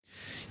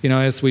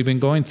As we've been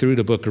going through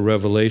the book of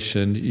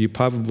Revelation, you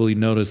probably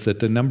noticed that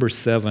the number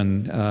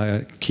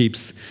 7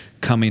 keeps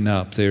coming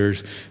up.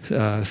 There's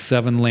 7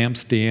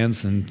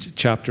 lampstands in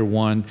chapter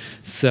 1,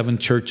 7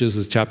 churches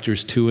is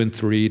chapters 2 and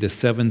 3, the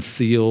 7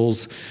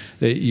 seals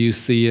that you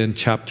see in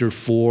chapter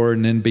 4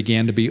 and then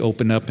began to be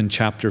opened up in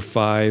chapter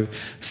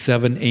 5,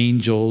 7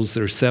 angels,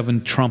 there's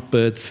 7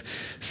 trumpets,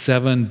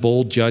 7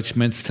 bowl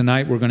judgments.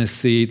 Tonight we're going to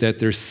see that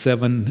there's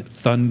 7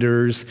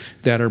 thunders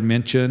that are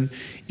mentioned.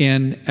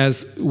 And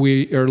as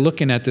we are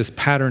looking at this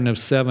pattern of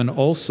 7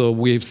 also,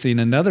 we've seen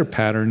another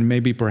pattern.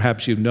 Maybe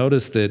perhaps you've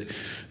noticed it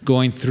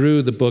going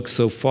through the book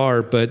so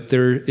far, but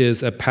there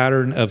is a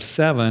pattern of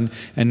 7,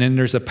 and then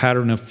there's a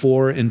pattern of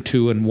 4 and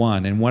 2 and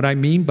 1. And what I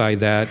mean by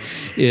that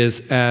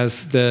is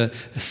as the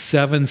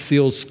 7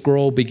 sealed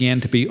scroll began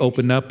to be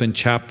opened up in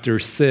chapter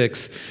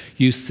 6,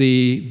 you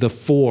see the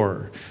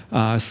 4.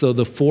 So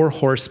the 4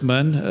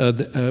 horsemen,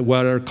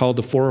 what are called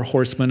the 4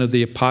 horsemen of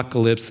the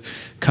apocalypse,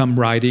 come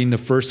riding. The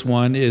first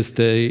one is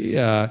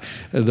the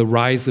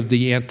rise of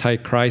the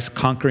Antichrist,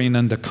 conquering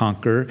and to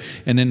conquer.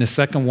 And then the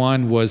second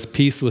one was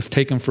peace was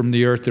taken from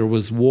the earth. There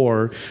was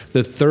war.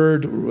 The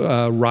third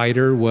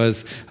rider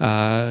was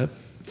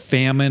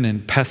famine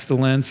and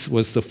pestilence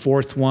was the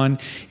 4th one.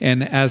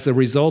 And as a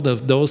result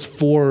of those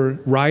 4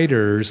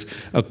 riders,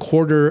 a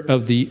quarter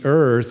of the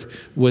earth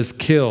was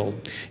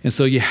killed. And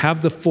so you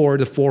have the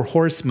 4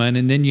 horsemen,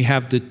 and then you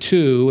have the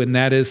 2, and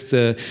that is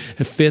the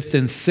 5th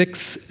and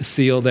 6th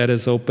seal that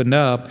is opened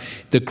up.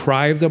 The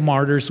cry of the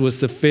martyrs was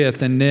the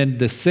 5th, and then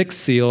the 6th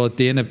seal at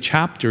the end of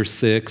chapter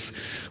 6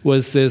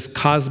 was this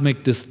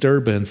cosmic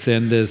disturbance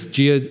and this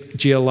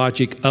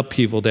geologic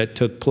upheaval that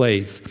took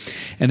place.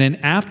 And then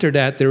after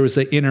that, there was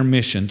an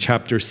intermission,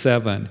 chapter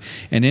 7.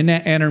 And in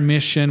that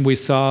intermission, we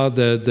saw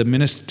the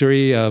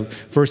ministry of,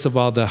 first of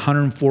all, the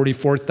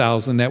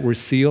 144,000 that were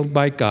sealed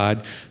by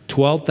God,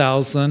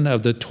 12,000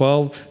 of the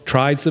 12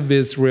 tribes of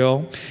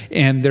Israel,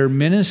 and their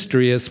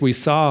ministry, as we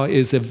saw,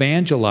 is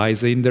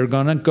evangelizing. They're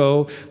going to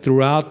go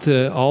throughout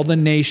all the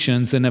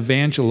nations and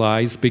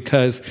evangelize,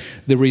 because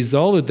the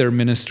result of their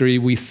ministry,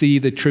 we see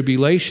the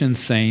tribulation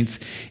saints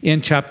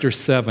in chapter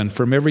 7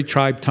 from every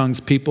tribe, tongues,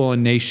 people,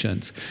 and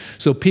nations.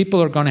 So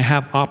people are going to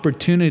have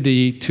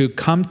opportunity to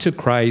come to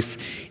Christ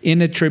in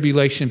the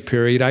tribulation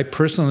period. I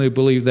personally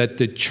believe that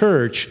the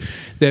church,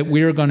 that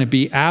we are going to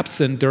be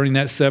absent during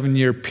that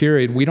 7-year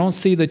period. We don't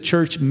see the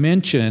church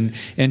mentioned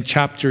in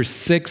chapters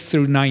 6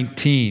 through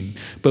 19,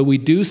 but we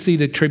do see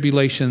the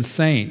tribulation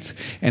saints,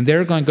 and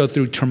they're going to go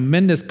through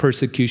tremendous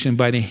persecution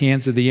by the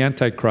hands of the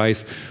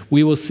Antichrist.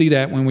 We will see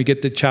that when we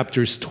get to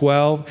chapters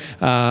 12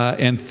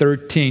 and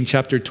 13.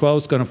 Chapter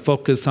 12 is going to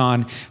focus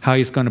on how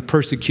he's going to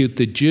persecute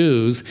the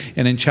Jews,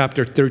 and in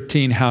chapter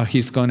 13, how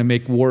he's going to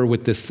make war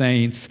with the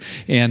saints,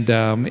 and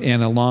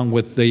along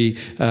with the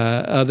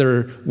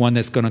other one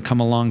that's going to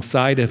come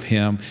alongside of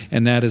him,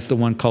 and that is the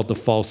one called the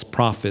false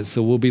prophet.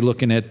 So we'll be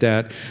looking at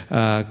that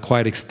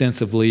quite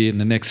extensively in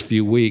the next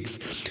few weeks.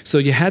 So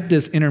you had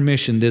this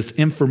intermission, this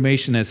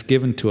information that's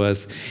given to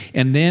us,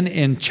 and then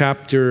in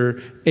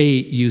chapter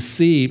 8, you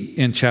see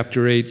in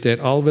chapter 8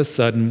 that all of a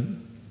sudden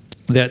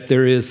that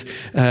there is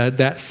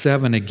that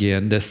 7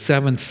 again. The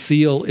 7th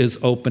seal is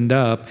opened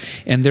up,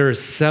 and there are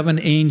 7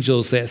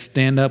 angels that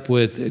stand up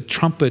with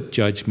trumpet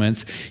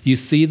judgments. You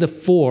see the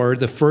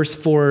first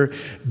 4,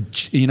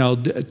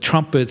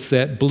 trumpets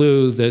that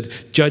blew, the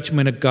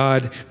judgment of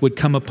God would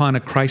come upon a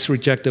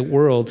Christ-rejected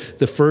world.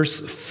 The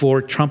first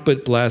 4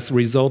 trumpet blasts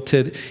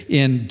resulted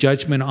in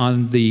judgment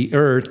on the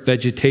earth.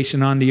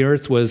 Vegetation on the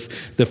earth was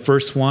the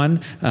first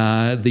one,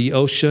 the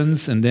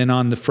oceans, and then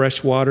on the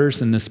fresh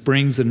waters and the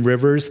springs and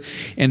rivers.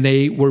 And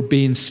they were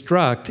being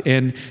struck.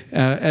 And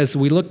as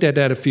we looked at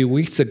that a few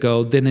weeks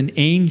ago, then an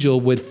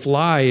angel would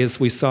fly, as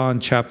we saw in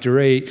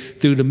chapter 8,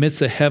 through the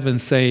midst of heaven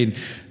saying,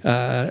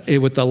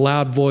 with a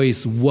loud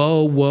voice,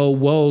 woe, woe,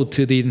 woe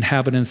to the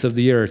inhabitants of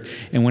the earth.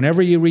 And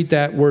whenever you read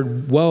that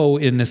word woe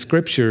in the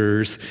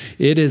scriptures,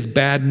 it is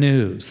bad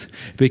news,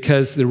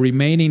 because the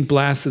remaining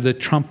blast of the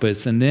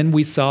trumpets, and then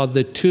we saw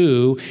the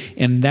 2,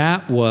 and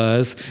that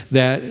was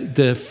that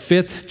the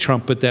 5th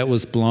trumpet that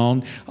was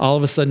blown. All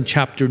of a sudden,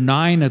 chapter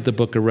 9 of the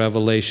book of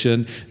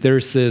Revelation,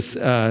 there's this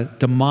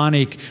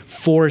demonic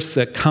force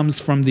that comes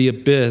from the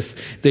abyss.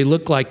 They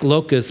look like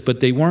locusts, but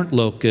they weren't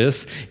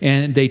locusts,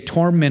 and they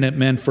tormented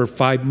men for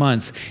 5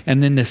 months.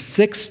 And then the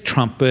 6th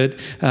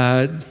trumpet,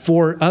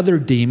 4 other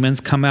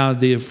demons come out of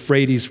the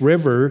Euphrates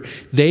River.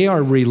 They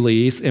are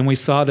released, and we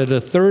saw that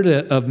a third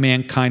of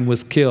mankind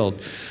was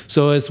killed.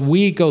 So as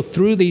we go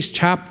through these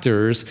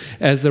chapters,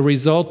 as a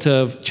result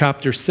of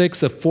chapter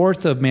 6, a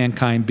fourth of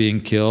mankind being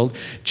killed,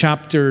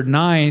 chapter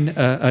 9,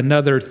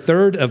 another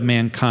third of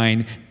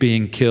mankind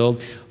being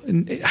killed,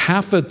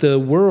 half of the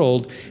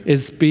world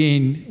is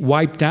being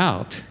wiped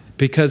out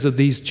because of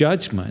these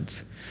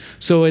judgments.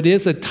 So it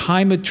is a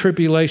time of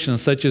tribulation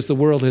such as the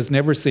world has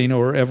never seen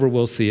or ever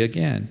will see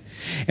again.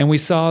 And we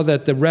saw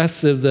that the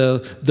rest of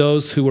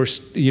those who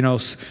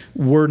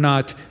were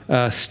not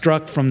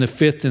struck from the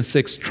fifth and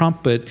sixth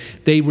trumpet,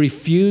 they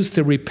refused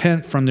to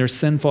repent from their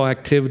sinful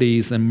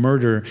activities and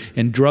murder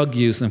and drug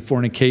use and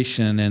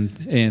fornication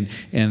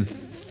and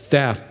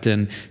theft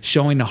and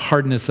showing the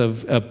hardness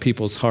of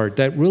people's heart.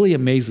 That really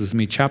amazes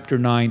me. Chapter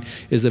 9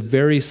 is a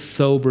very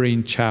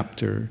sobering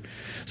chapter.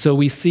 So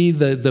we see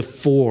the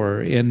 4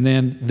 and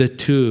then the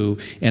 2,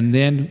 and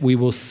then we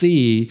will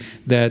see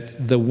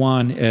that the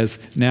 1 as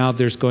now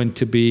there's going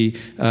to be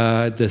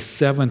the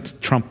 7th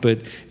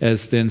trumpet,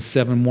 as then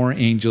 7 more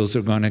angels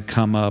are going to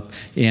come up.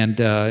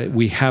 And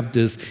we have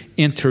this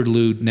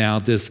interlude now,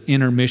 this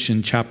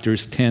intermission,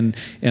 chapters 10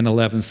 and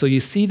 11. So you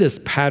see this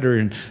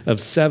pattern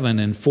of 7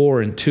 and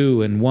 4 and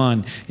 2 and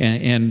 1,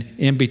 and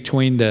in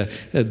between the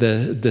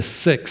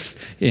 6th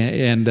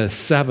and the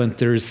 7th,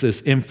 there's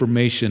this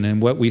information.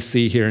 And what we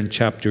see here in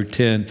chapter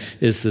 10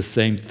 is the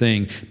same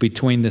thing.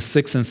 Between the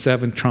 6th and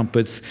 7th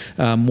trumpets,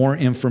 more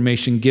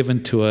information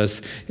given to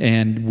us,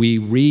 and we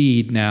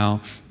read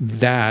now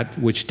that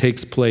which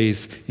takes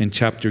place in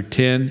chapter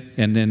 10,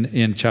 and then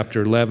in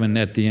chapter 11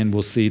 at the end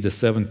we'll see the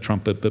 7th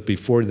trumpet. But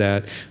before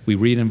that, we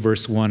read in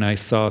verse 1, I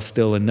saw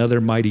still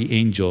another mighty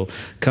angel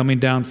coming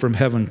down from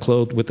heaven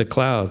clothed with a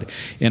cloud,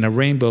 and a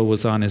rainbow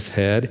was on his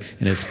head,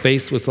 and his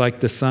face was like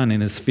the sun,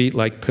 and his feet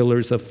like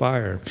pillars of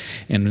fire.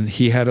 And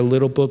he had a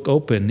little book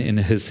open in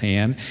his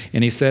hand,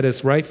 and he set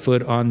his right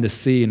foot on the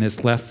sea and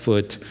his left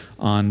foot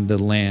on the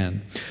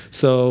land.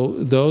 So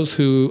those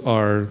who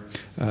are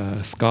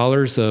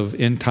scholars of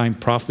end-time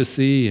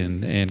prophecy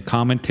and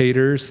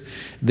commentators,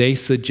 they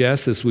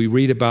suggest, as we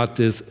read about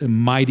this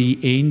mighty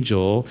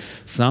angel,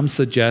 some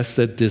suggest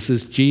that this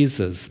is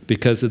Jesus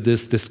because of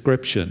this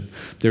description.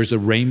 There's a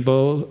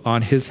rainbow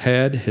on his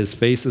head, his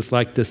face is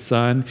like the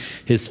sun,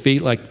 his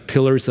feet like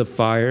pillars of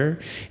fire.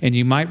 And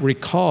you might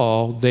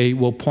recall, they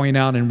will point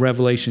out in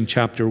Revelation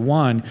chapter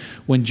 1,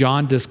 when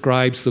John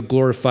describes the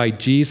glorified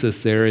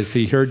Jesus there, as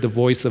he heard the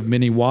voice of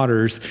many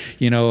waters,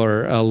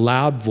 or a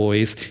loud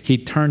voice, he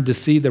turned to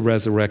see the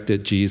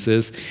resurrected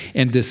Jesus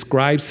and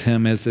describes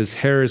him as his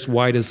hair is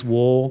white as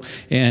wool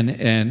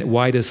and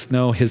white as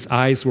snow. His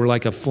eyes were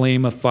like a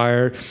flame of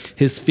fire.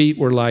 His feet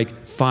were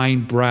like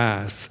fine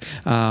brass.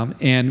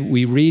 And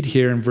we read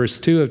here in verse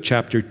 2 of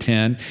chapter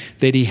 10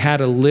 that he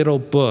had a little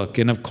book.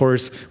 And of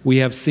course, we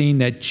have seen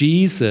that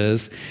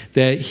Jesus,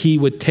 that he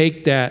would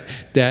take that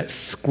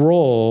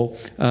scroll,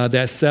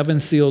 that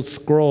 7-sealed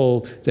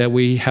scroll that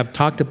we have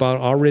talked about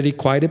already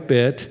quite a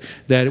bit,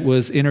 that it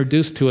was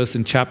introduced to us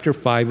in chapter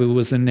 5. It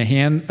was in the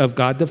hand of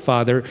God the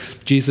Father.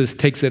 Jesus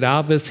takes it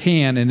out of his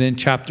hand, and then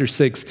chapter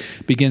 6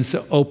 begins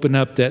to open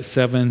up that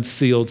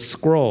 7-sealed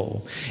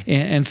scroll.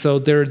 And so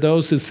there are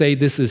those who say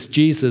this is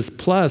Jesus.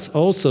 Plus,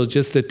 also,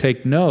 just to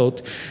take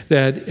note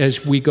that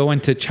as we go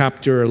into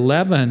chapter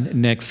 11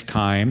 next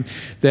time,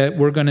 that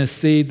we're going to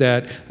see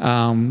that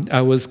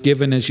I was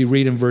given, as you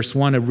read in verse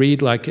 1, a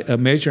reed like a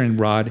measuring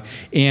rod,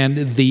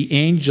 and the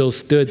angel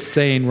stood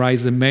saying,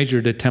 rise and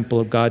measure the temple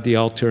of God, the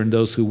altar, and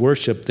those who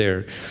worship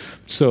there.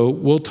 So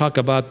we'll talk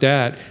about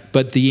that.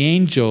 But the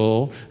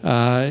angel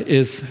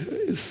is,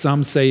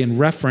 some say, in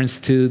reference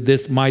to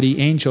this mighty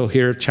angel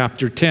here,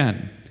 chapter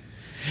 10.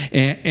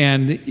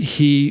 And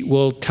he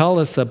will tell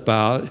us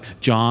about,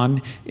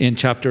 John, in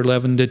chapter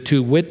 11, the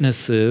 2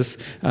 witnesses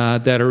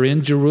that are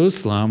in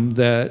Jerusalem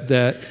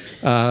that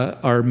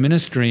are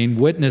ministering,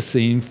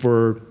 witnessing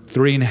for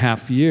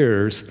 3.5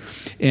 years.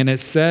 And it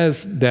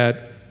says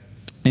that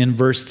in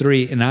verse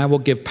 3, and I will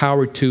give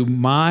power to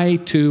my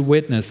 2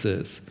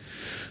 witnesses.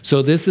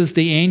 So this is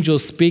the angel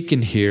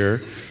speaking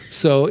here.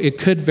 So it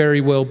could very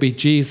well be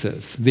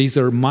Jesus. These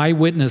are my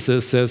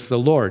witnesses, says the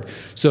Lord.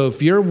 So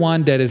if you're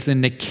one that is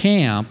in the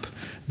camp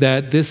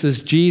that this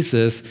is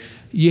Jesus,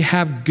 you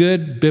have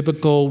good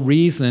biblical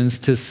reasons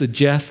to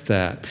suggest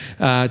that,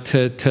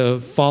 to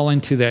fall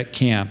into that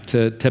camp,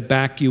 to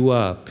back you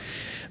up.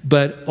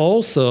 But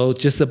also,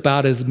 just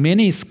about as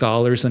many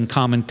scholars and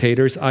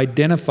commentators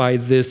identify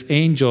this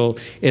angel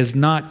as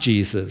not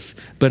Jesus,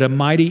 but a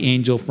mighty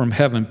angel from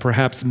heaven,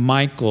 perhaps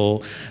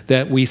Michael,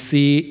 that we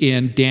see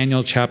in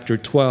Daniel chapter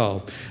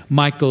 12.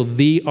 Michael,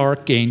 the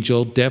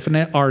archangel,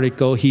 definite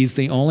article. He's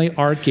the only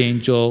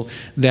archangel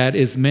that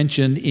is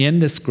mentioned in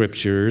the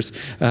scriptures,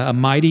 a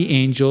mighty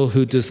angel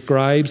who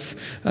describes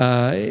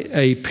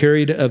a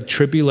period of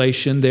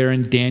tribulation there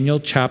in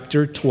Daniel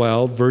chapter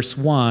 12, verse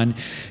 1.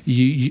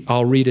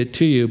 I'll read it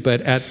to you.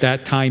 But at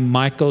that time,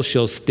 Michael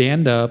shall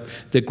stand up,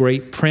 the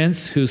great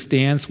prince who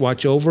stands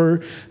watch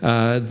over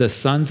the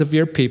sons of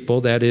your people,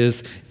 that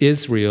is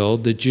Israel,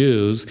 the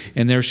Jews,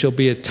 and there shall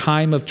be a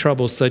time of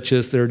trouble such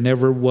as there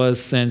never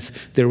was since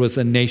there was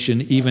a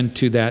nation, even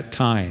to that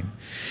time.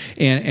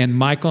 And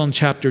Michael in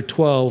chapter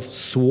 12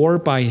 swore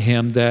by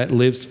him that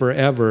lives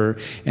forever.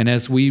 And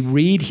as we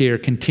read here,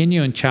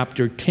 continue in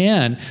chapter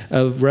 10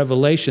 of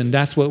Revelation,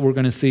 that's what we're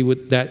going to see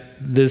what that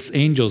this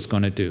angel is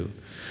going to do.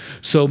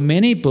 So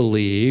many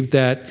believe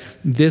that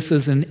this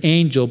is an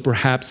angel,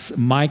 perhaps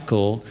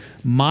Michael.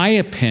 My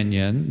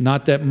opinion,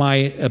 not that my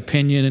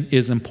opinion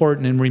is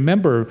important. And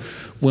remember,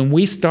 when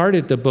we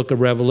started the book of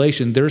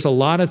Revelation, there's a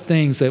lot of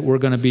things that we're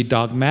going to be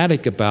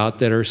dogmatic about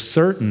that are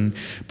certain,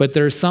 but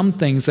there are some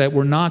things that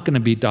we're not going to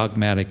be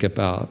dogmatic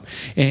about.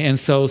 And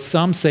so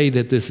some say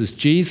that this is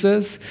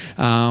Jesus.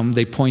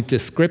 They point to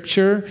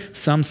Scripture.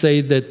 Some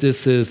say that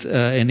this is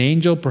an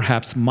angel,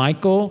 perhaps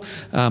Michael.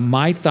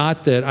 My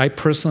thought that I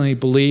personally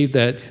believe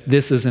that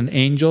this is an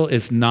angel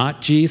is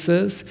not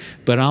Jesus,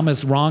 but I'm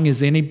as wrong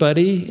as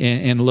anybody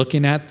in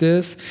looking at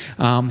this.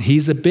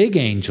 He's a big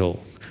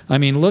angel. I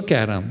mean, look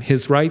at him.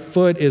 His right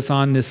foot is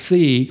on the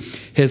sea,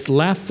 his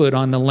left foot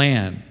on the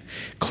land.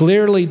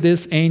 Clearly,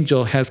 this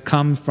angel has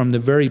come from the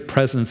very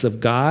presence of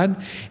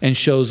God and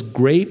shows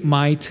great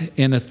might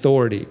and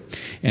authority.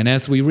 And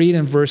as we read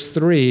in verse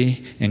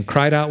 3, and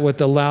cried out with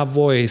a loud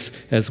voice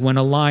as when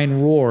a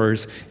lion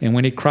roars, and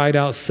when he cried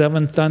out,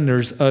 7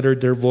 thunders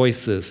uttered their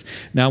voices.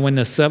 Now when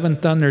the 7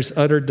 thunders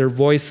uttered their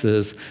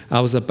voices,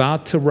 I was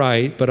about to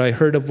write, but I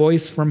heard a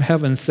voice from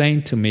heaven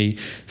saying to me,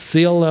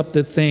 seal up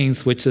the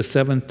things which the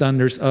 7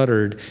 thunders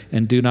uttered,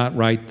 and do not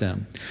write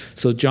them.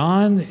 So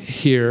John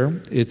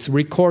here, it's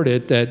recorded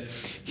that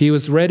he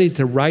was ready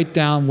to write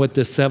down what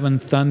the 7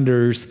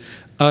 thunders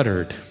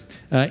uttered.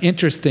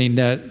 Interesting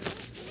that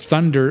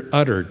thunder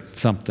uttered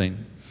something.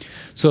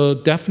 So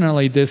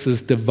definitely this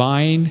is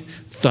divine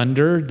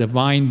thunder,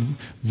 divine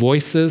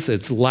voices.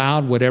 It's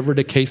loud, whatever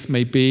the case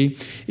may be.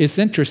 It's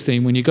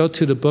interesting when you go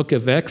to the book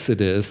of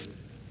Exodus,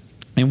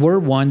 and we're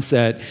ones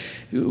that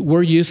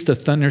we're used to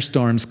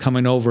thunderstorms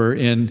coming over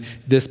in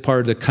this part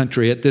of the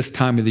country at this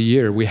time of the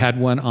year. We had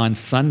one on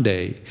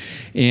Sunday.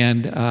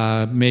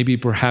 And maybe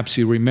perhaps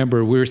you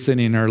remember we were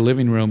sitting in our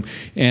living room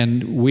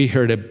and we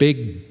heard a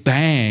big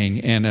bang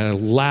and a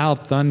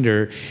loud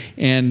thunder.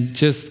 And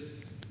just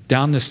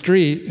down the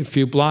street, a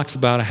few blocks,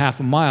 about a half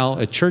a mile,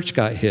 a church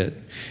got hit.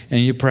 And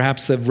you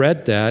perhaps have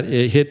read that.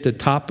 It hit the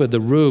top of the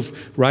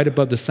roof right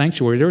above the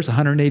sanctuary. There was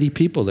 180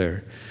 people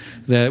there.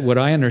 That what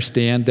I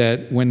understand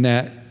that when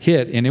that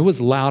hit, and it was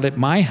loud at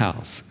my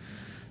house,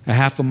 a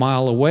half a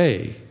mile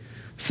away.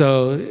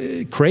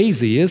 So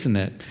crazy, isn't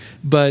it?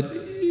 But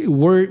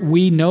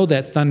we know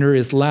that thunder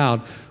is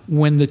loud.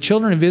 When the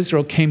children of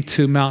Israel came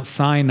to Mount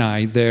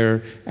Sinai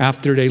there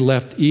after they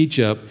left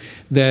Egypt,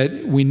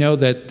 that we know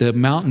that the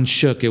mountain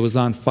shook, it was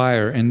on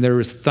fire, and there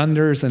was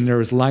thunders and there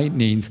was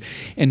lightnings,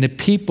 and the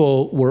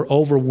people were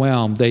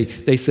overwhelmed.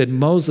 They said,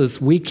 Moses,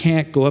 we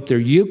can't go up there,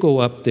 you go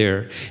up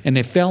there. And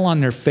they fell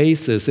on their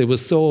faces. It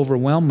was so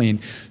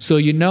overwhelming. So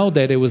you know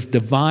that it was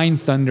divine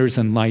thunders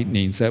and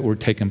lightnings that were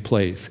taking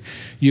place.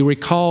 You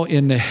recall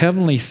in the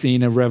heavenly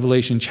scene of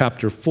Revelation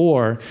chapter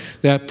 4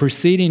 that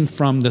proceeding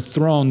from the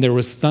throne there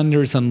was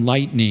thunders and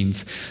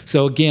lightnings.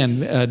 So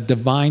again,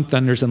 divine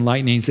thunders and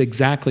lightnings,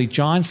 exactly.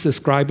 John's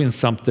describing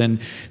something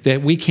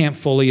that we can't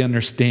fully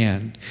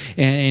understand.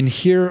 And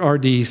here are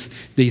these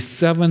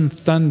 7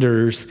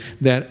 thunders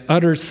that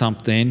utter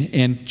something,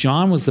 and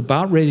John was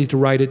about ready to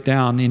write it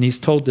down, and he's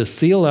told to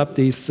seal up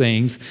these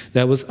things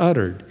that was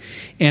uttered.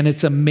 And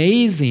it's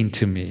amazing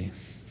to me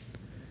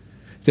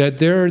that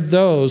there are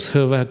those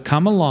who have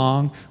come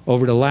along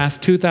over the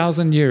last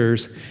 2,000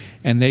 years,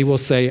 and they will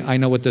say, I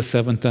know what the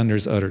 7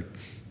 thunders uttered.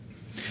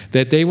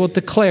 That they will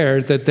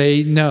declare that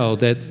they know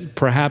that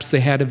perhaps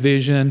they had a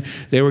vision,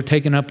 they were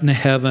taken up into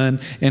heaven,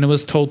 and it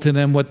was told to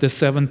them what the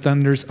 7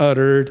 thunders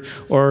uttered,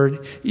 or,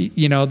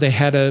 they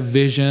had a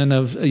vision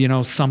of,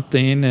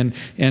 something,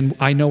 and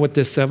I know what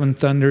the 7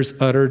 thunders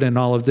uttered and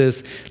all of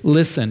this.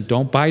 Listen,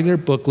 don't buy their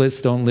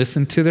booklets, don't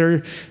listen to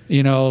their,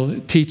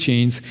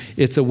 teachings.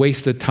 It's a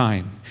waste of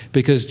time,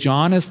 because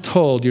John is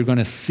told you're going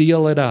to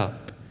seal it up.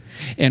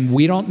 And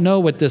we don't know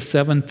what the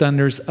 7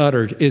 thunders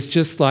uttered. It's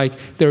just like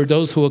there are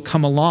those who will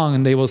come along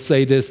and they will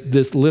say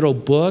this little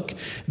book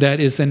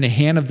that is in the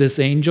hand of this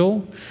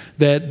angel,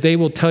 that they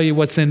will tell you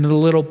what's in the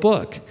little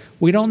book.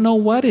 We don't know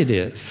what it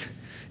is.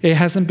 It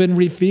hasn't been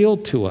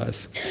revealed to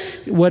us.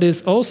 What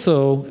is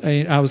also,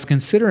 I was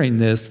considering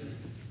this,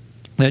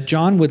 that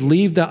John would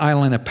leave the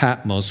island of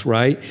Patmos,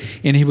 right?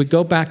 And he would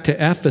go back to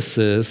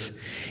Ephesus,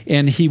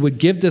 and he would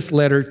give this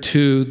letter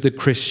to the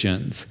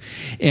Christians.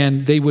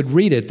 And they would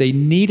read it. They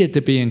needed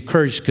to be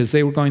encouraged because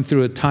they were going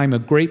through a time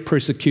of great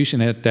persecution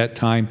at that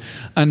time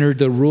under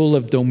the rule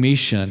of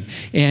Domitian.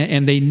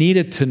 And they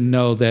needed to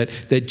know that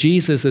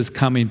Jesus is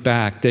coming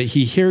back, that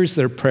he hears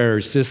their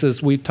prayers, just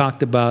as we've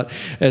talked about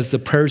as the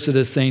prayers of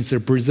the saints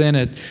are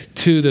presented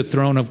to the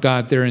throne of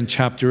God there in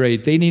chapter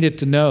 8. They needed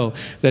to know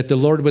that the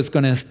Lord was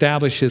going to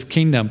establish his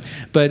kingdom.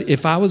 But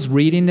if I was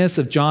reading this,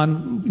 if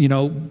John,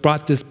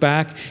 brought this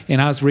back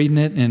and I was reading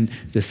it and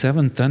the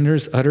 7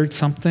 thunders uttered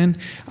something,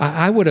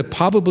 I would have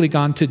probably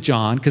gone to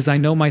John, because I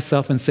know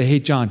myself, and say, hey,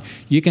 John,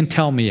 you can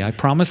tell me. I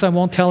promise I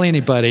won't tell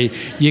anybody.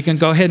 You can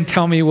go ahead and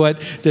tell me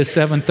what the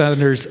 7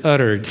 thunders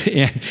uttered.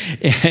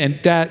 And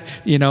that,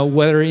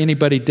 whether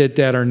anybody did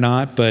that or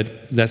not,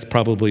 but that's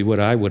probably what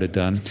I would have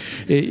done.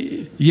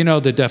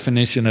 The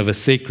definition of a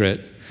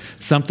secret.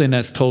 something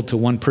that's told to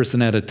one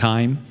person at a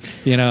time.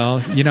 You know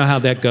how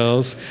that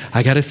goes.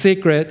 I got a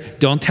secret.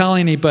 Don't tell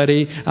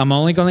anybody. I'm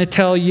only going to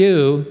tell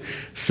you.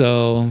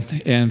 So,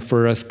 and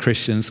for us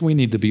Christians, we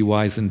need to be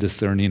wise and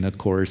discerning, of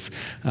course,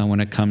 when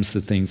it comes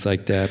to things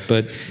like that.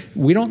 But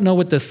we don't know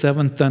what the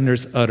seven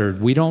thunders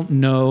uttered. We don't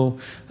know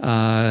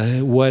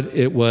what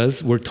it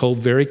was. We're told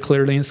very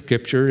clearly in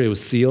Scripture it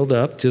was sealed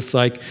up, just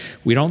like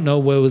we don't know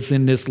what was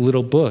in this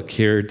little book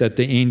here that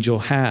the angel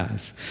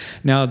has.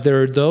 Now,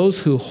 there are those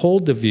who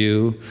hold the view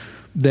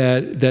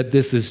that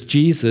this is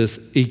Jesus,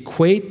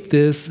 equate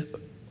this,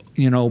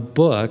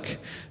 book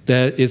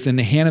that is in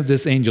the hand of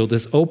this angel,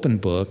 this open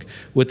book,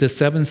 with the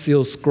seven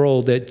seal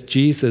scroll that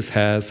Jesus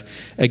has,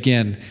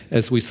 again,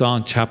 as we saw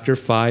in chapter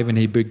 5, and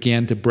he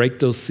began to break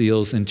those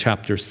seals in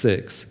chapter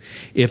 6.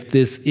 If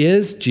this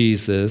is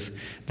Jesus,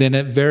 then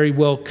it very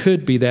well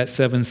could be that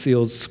seven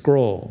sealed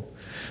scroll.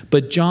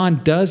 But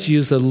John does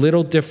use a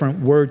little different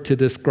word to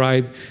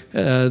describe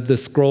the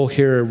scroll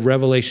here,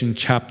 Revelation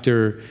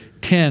chapter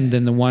 10,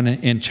 than the one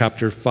in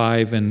chapter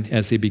 5, and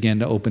as he began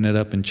to open it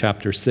up in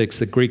chapter 6.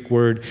 The Greek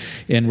word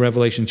in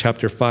Revelation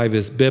chapter 5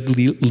 is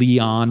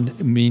biblion,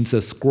 means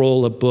a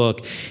scroll, a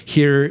book.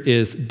 Here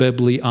is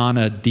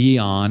bibliana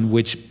dion,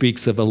 which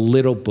speaks of a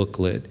little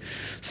booklet.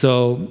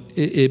 So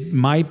it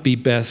might be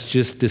best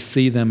just to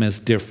see them as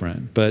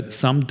different, but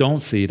some don't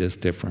see it as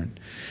different.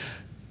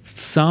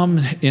 Some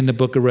in the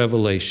book of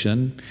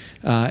Revelation,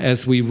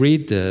 as we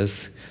read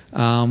this,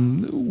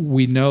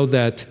 we know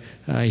that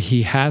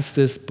he has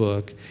this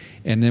book,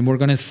 and then we're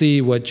going to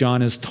see what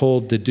John is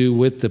told to do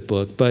with the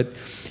book. But,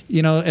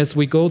 as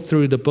we go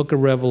through the book of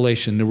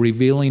Revelation, the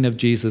revealing of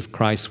Jesus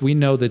Christ, we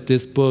know that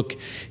this book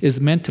is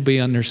meant to be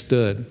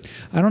understood.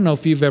 I don't know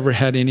if you've ever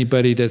had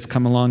anybody that's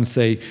come along and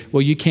say,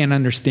 well, you can't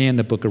understand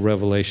the book of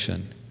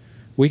Revelation.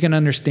 We can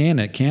understand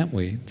it, can't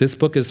we? This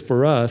book is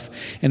for us.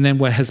 And then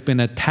what has been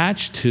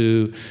attached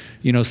to,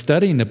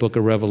 studying the book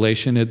of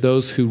Revelation are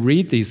those who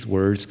read these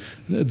words,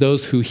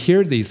 those who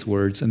hear these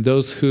words, and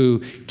those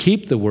who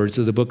keep the words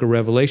of the book of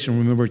Revelation.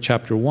 Remember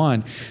chapter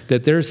 1,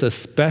 that there's a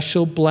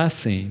special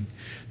blessing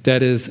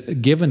that is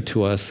given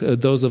to us,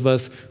 those of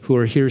us who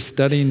are here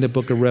studying the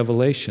book of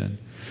Revelation.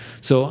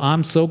 So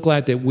I'm so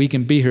glad that we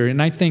can be here.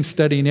 And I think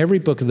studying every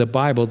book of the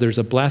Bible, there's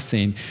a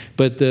blessing.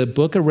 But the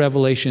book of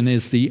Revelation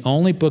is the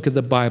only book of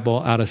the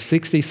Bible out of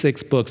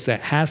 66 books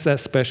that has that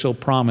special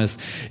promise.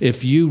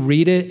 If you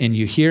read it and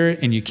you hear it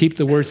and you keep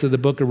the words of the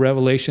book of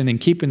Revelation, and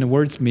keeping the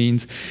words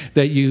means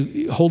that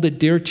you hold it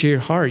dear to your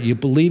heart. You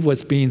believe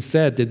what's being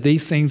said, that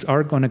these things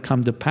are going to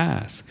come to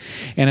pass.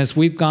 And as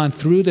we've gone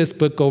through this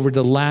book over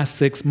the last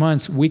 6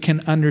 months, we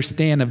can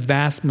understand a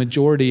vast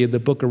majority of the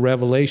book of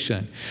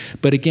Revelation.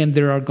 But again,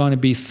 there are going to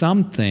be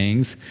some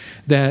things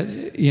that,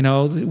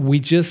 we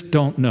just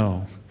don't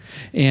know.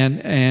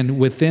 And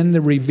within the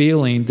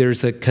revealing,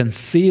 there's a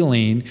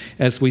concealing,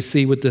 as we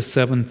see with the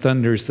seven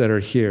thunders that are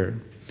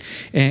here.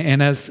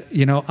 And as,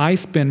 I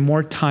spend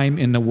more time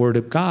in the Word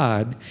of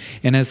God,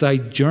 and as I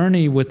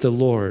journey with the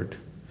Lord,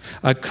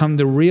 I've come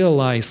to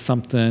realize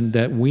something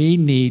that we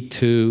need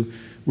to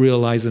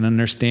realize and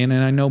understand,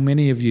 and I know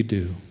many of you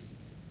do.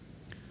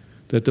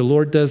 That the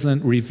Lord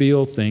doesn't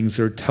reveal things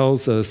or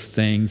tells us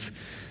things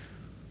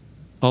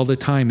all the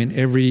time in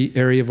every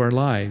area of our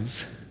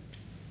lives,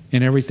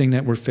 in everything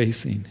that we're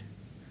facing.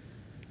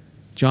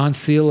 John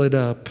sealed it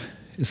up.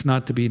 It's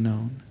not to be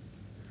known.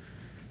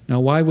 Now,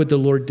 why would the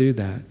Lord do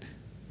that?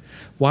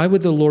 Why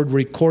would the Lord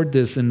record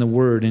this in the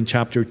Word in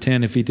chapter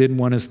 10 if he didn't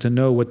want us to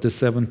know what the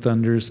seven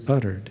thunders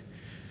uttered?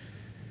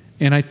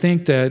 And I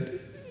think that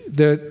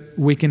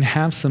we can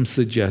have some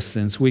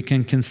suggestions. We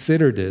can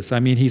consider this. I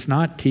mean, he's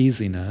not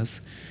teasing us.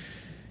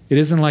 It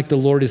isn't like the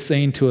Lord is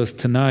saying to us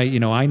tonight,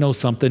 I know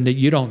something that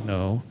you don't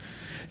know,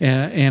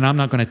 and I'm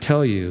not going to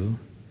tell you.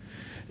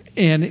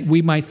 And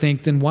we might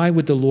think, then why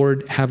would the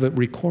Lord have it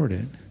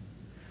recorded?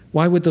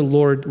 Why would the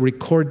Lord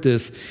record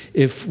this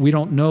if we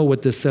don't know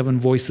what the seven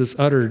voices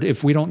uttered,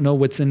 if we don't know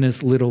what's in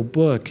this little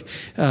book,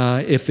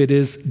 if it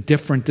is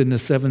different than the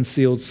seven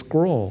sealed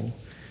scroll?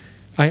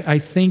 I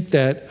think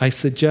that I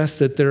suggest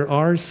that there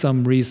are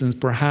some reasons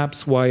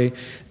perhaps why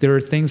there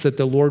are things that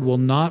the Lord will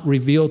not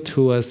reveal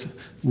to us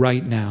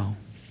right now.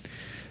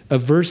 A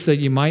verse that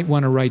you might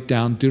want to write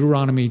down,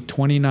 Deuteronomy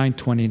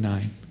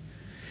 29:29.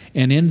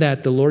 And in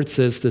that the Lord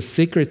says, the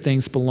secret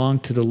things belong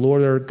to the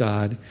Lord our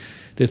God.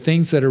 The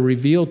things that are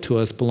revealed to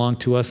us belong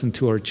to us and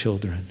to our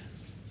children.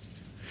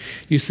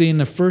 You see, in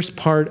the first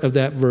part of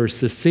that verse,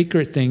 the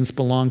secret things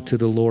belong to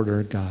the Lord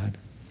our God.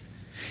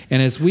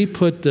 And as we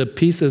put the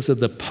pieces of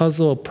the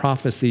puzzle of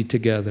prophecy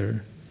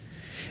together,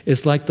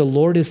 it's like the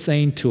Lord is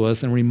saying to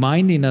us and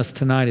reminding us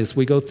tonight as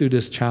we go through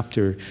this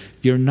chapter,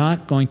 you're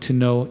not going to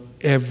know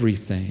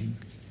everything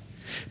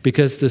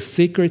because the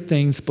secret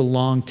things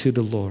belong to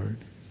the Lord.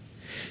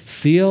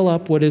 Seal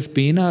up what is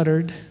being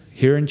uttered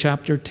here in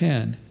chapter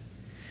 10.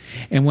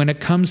 And when it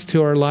comes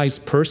to our lives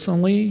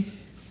personally,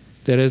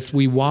 that as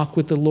we walk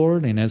with the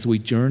Lord and as we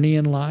journey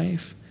in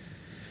life,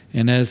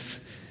 and as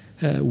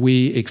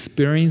we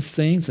experience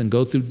things and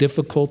go through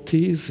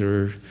difficulties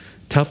or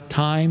tough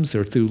times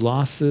or through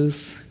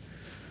losses,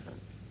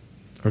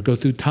 or go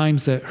through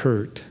times that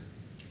hurt,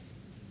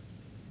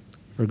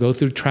 or go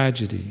through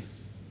tragedy,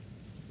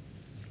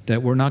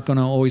 that we're not going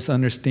to always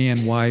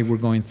understand why we're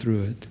going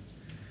through it.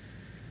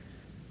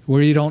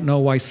 Where you don't know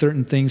why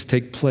certain things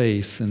take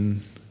place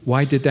and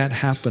why did that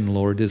happen,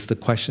 Lord, is the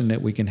question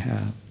that we can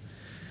have.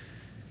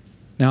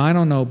 Now, I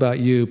don't know about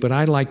you, but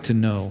I like to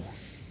know.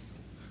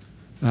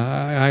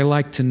 I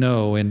like to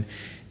know. And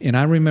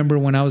I remember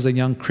when I was a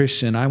young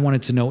Christian, I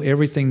wanted to know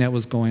everything that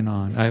was going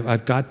on.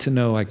 I've got to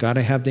know. I got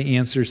to have the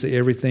answers to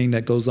everything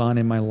that goes on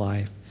in my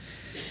life.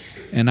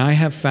 And I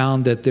have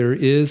found that there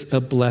is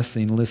a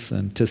blessing,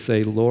 listen, to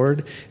say,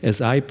 Lord,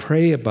 as I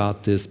pray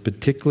about this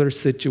particular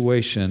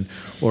situation,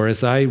 or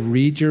as I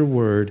read your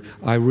word,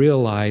 I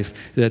realize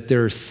that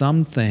there are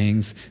some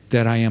things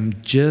that I am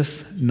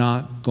just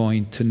not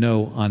going to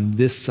know on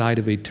this side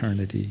of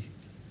eternity.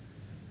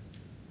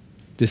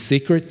 The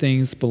secret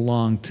things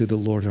belong to the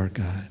Lord our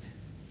God.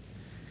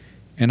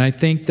 And I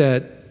think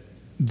that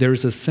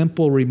there's a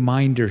simple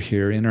reminder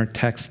here in our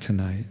text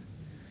tonight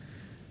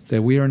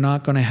that we are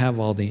not going to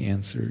have all the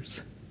answers.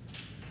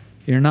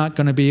 You're not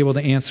going to be able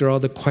to answer all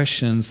the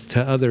questions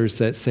to others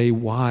that say,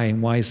 why,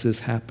 and why is this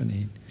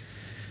happening?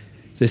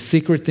 The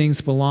secret things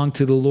belong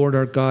to the Lord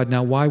our God.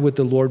 Now, why would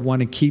the Lord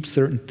want to keep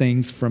certain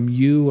things from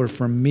you or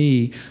from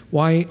me?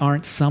 Why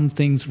aren't some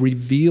things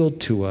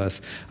revealed to us?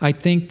 I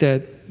think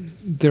that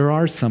there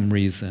are some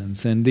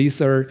reasons, and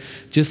these are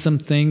just some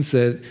things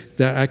that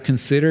I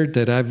considered,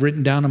 that I've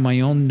written down in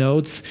my own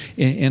notes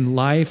in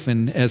life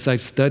and as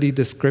I've studied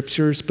the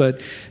scriptures,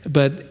 but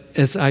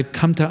as I've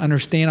come to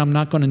understand, I'm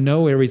not going to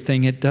know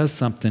everything. It does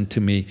something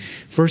to me.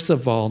 First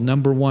of all,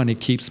 number one,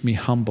 it keeps me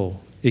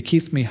humble. It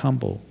keeps me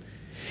humble.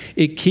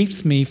 It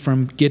keeps me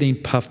from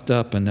getting puffed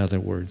up, in other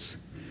words.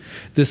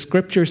 The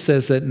scripture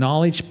says that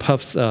knowledge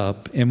puffs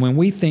up, and when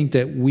we think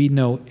that we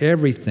know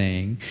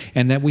everything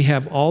and that we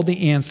have all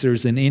the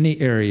answers in any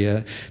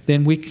area,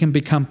 then we can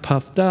become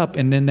puffed up,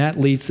 and then that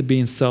leads to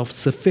being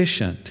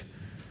self-sufficient.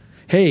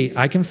 Hey,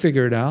 I can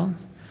figure it out.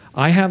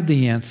 I have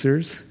the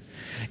answers.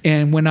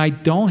 And when I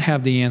don't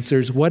have the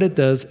answers, what it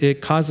does,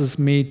 it causes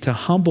me to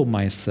humble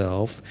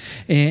myself,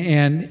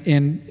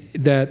 and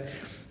that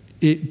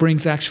it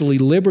brings actually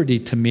liberty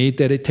to me,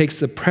 that it takes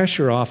the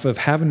pressure off of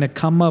having to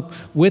come up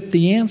with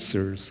the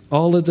answers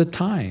all of the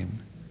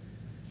time.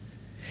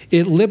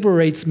 It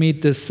liberates me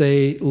to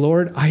say,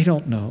 Lord, I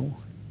don't know.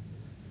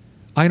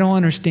 I don't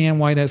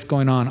understand why that's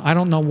going on. I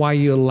don't know why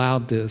you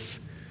allowed this.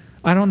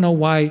 I don't know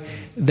why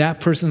that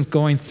person's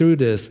going through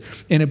this.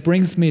 And it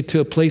brings me to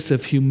a place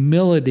of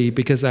humility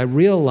because I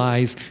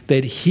realize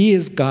that He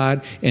is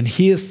God and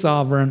He is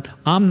sovereign.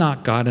 I'm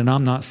not God and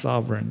I'm not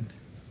sovereign.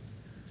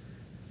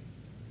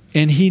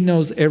 And He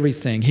knows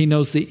everything. He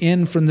knows the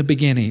end from the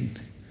beginning,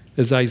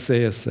 as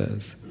Isaiah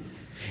says.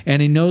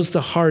 And He knows the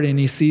heart and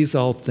He sees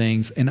all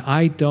things. And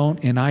I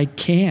don't and I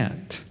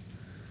can't.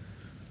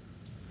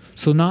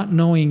 So not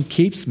knowing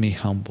keeps me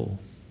humble.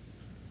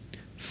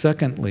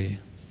 Secondly,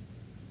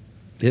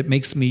 it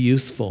makes me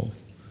useful.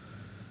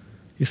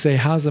 You say,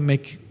 how does it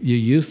make you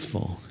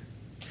useful?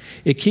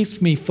 It keeps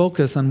me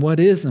focused on what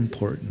is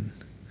important,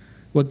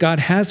 what God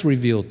has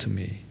revealed to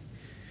me.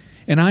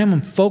 And I am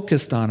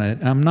focused on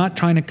it. I'm not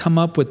trying to come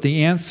up with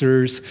the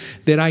answers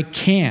that I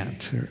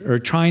can't or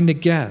trying to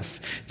guess.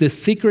 The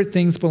secret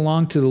things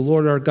belong to the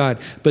Lord our God,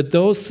 but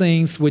those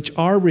things which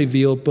are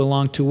revealed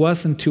belong to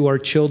us and to our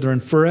children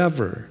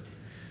forever.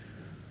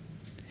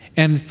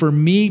 And for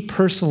me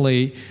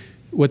personally,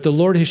 what the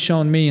Lord has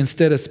shown me,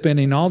 instead of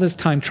spending all this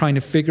time trying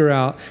to figure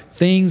out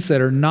things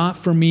that are not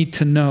for me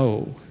to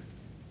know,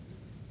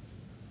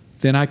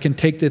 then I can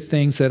take the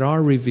things that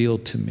are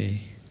revealed to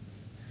me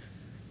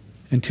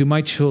and to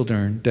my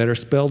children that are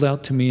spelled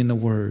out to me in the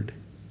Word.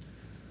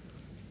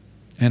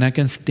 And I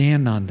can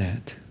stand on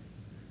that.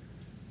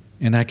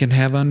 And I can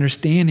have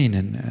understanding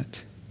in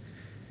that.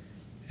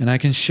 And I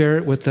can share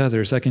it with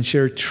others. I can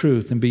share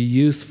truth and be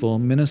useful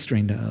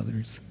ministering to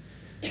others.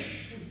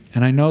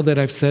 And I know that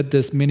I've said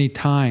this many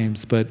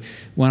times, but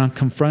when I'm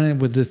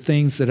confronted with the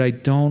things that I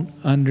don't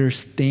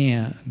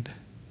understand,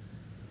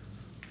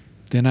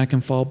 then I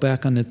can fall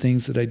back on the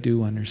things that I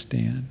do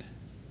understand.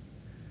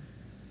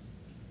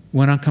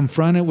 When I'm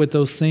confronted with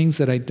those things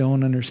that I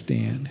don't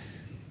understand.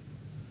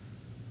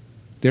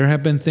 There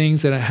have been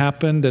things that have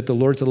happened that the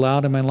Lord's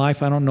allowed in my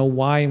life. I don't know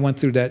why I went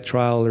through that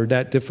trial or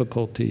that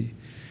difficulty.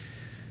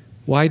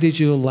 Why did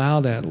you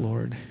allow that,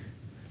 Lord?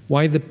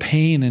 Why the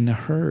pain and the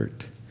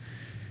hurt?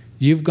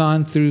 You've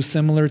gone through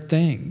similar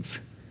things.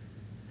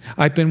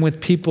 I've been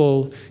with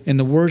people in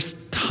the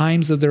worst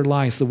times of their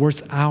lives, the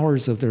worst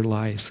hours of their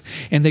lives,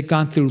 and they've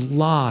gone through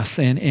loss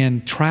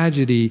and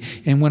tragedy,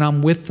 and when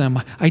I'm with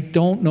them, I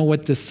don't know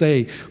what to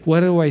say. What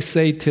do I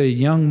say to a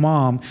young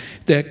mom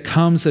that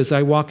comes as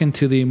I walk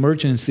into the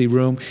emergency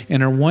room,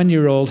 and her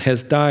 1-year-old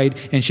has died,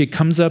 and she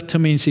comes up to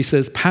me and she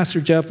says, Pastor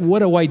Jeff, what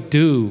do I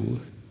do?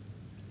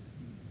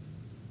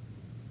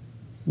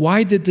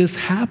 Why did this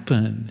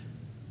happen?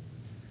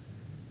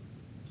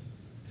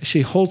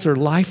 She holds her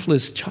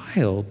lifeless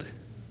child.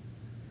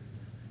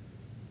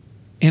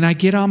 And I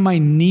get on my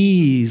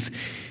knees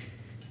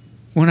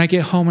When I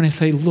get home and I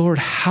say, Lord,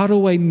 how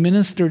do I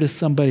minister to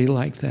somebody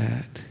like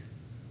that?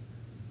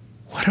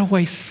 What do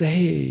I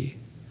say?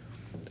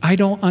 I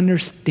don't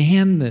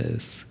understand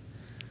this.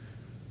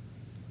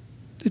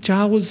 The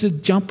child was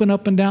just jumping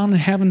up and down and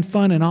having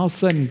fun, and all of a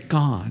sudden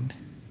gone.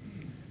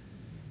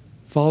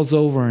 Falls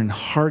over and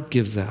heart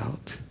gives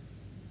out.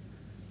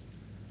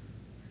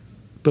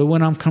 But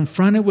when I'm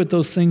confronted with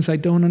those things I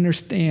don't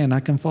understand, I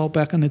can fall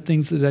back on the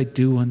things that I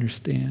do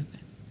understand.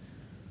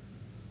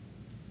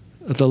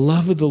 The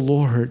love of the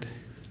Lord,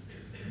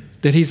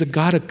 that He's a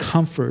God of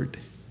comfort,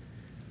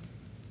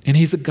 and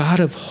He's a God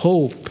of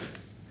hope.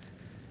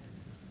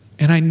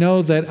 And I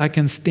know that I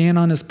can stand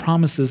on His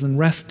promises and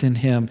rest in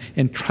Him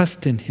and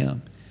trust in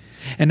Him.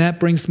 And that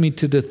brings me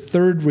to the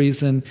third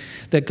reason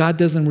that God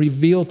doesn't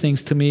reveal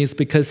things to me, is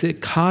because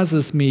it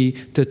causes me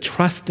to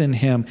trust in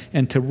Him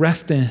and to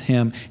rest in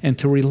Him and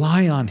to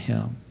rely on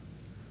Him.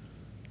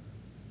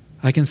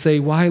 I can say,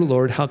 why,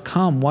 Lord? How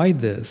come? Why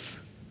this?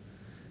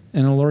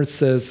 And the Lord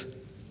says,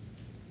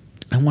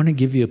 I want to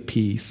give you a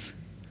peace.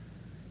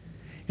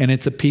 And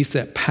it's a peace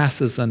that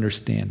passes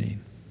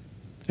understanding.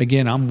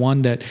 Again, I'm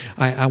one that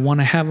I want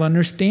to have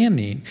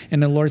understanding.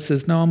 And the Lord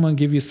says, no, I'm going to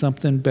give you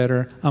something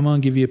better. I'm going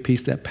to give you a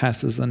peace that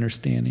passes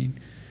understanding,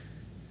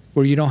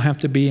 where you don't have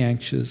to be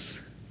anxious.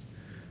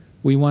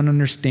 We want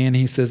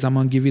understanding. He says, I'm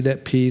going to give you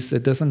that peace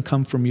that doesn't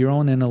come from your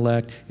own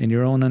intellect and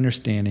your own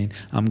understanding.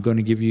 I'm going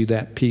to give you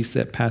that peace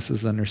that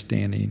passes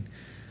understanding,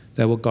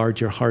 that will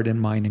guard your heart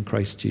and mind in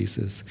Christ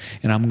Jesus.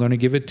 And I'm going to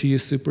give it to you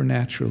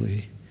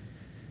supernaturally.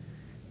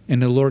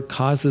 And the Lord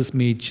causes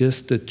me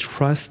just to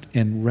trust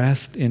and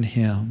rest in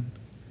Him,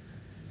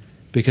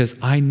 because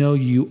I know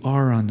you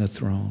are on the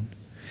throne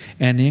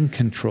and in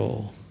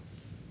control,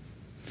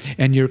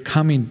 and you're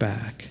coming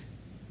back.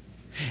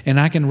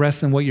 And I can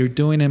rest in what you're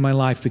doing in my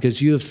life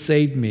because you have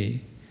saved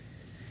me.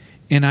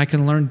 And I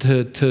can learn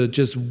to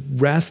just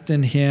rest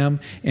in Him,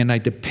 and I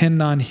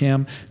depend on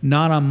Him,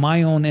 not on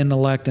my own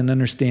intellect and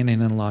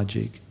understanding and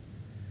logic.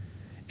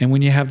 And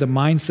when you have the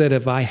mindset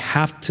of I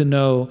have to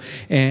know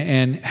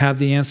and have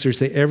the answers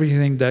to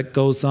everything that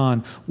goes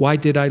on, why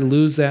did I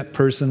lose that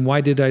person? Why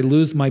did I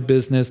lose my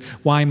business?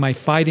 Why am I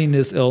fighting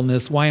this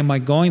illness? Why am I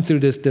going through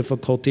this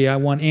difficulty? I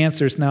want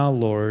answers now,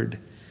 Lord.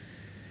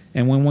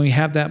 And when we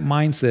have that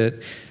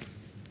mindset,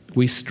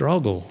 we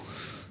struggle,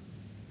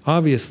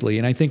 obviously.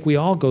 And I think we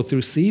all go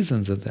through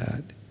seasons of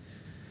that.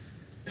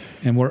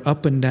 And we're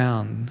up and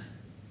down.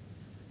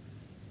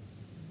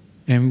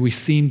 And we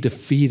seem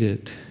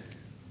defeated.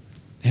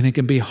 And it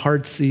can be a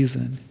hard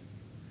season.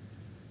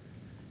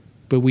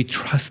 But we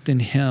trust in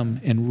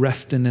Him and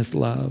rest in His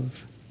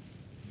love.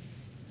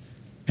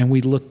 And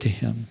we look to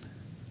Him.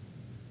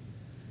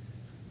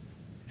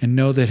 And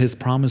know that His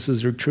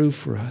promises are true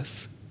for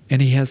us.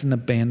 And He hasn't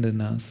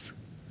abandoned us.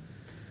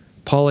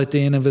 Paul, at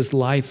the end of his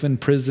life in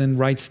prison,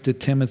 writes to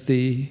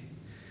Timothy.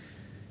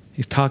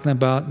 He's talking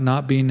about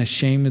not being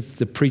ashamed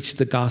to preach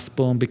the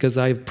gospel. And because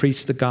I have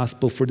preached the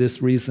gospel for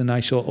this reason, I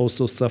shall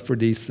also suffer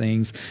these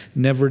things.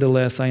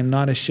 Nevertheless, I am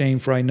not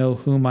ashamed, for I know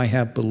whom I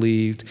have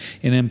believed,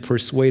 and am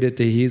persuaded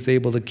that He is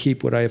able to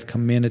keep what I have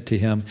commanded to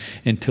Him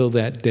until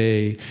that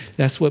day.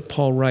 That's what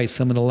Paul writes.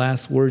 Some of the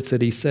last words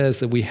that he says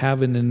that we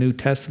have in the New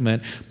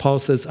Testament. Paul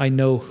says, I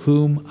know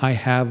whom I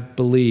have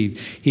believed.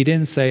 He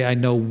didn't say, I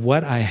know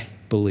what I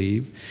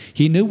believe.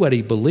 He knew what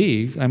he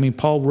believed. I mean,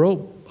 Paul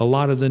wrote a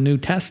lot of the New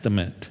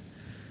Testament.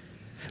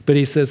 But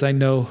he says, I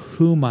know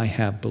whom I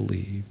have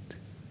believed.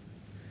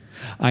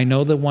 I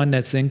know the one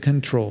that's in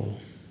control.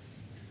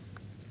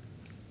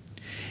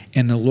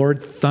 And the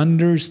Lord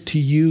thunders to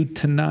you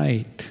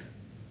tonight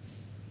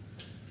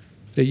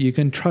that you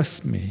can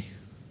trust me.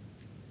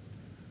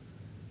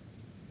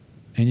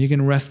 And you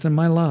can rest in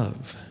my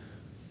love.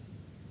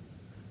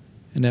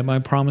 And that my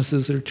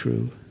promises are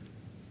true.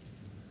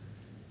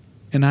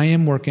 And I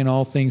am working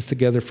all things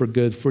together for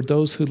good for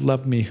those who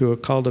love me, who are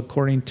called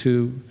according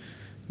to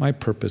my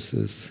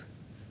purposes.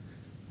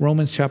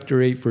 Romans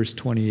chapter 8, verse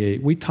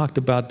 28. We talked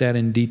about that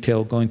in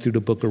detail going through the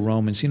book of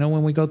Romans. You know,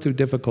 when we go through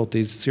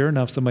difficulties, sure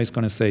enough, somebody's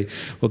going to say,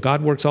 well,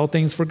 God works all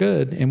things for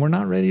good, and we're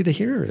not ready to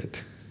hear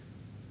it.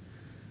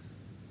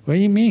 What do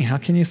you mean? How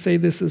can you say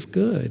this is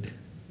good?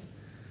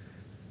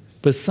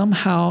 But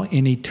somehow,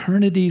 in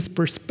eternity's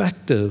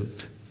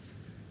perspective,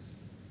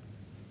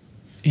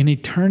 in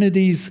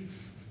eternity's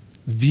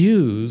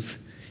views,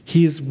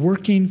 He is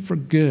working for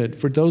good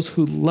for those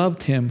who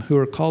loved Him, who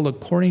are called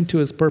according to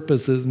His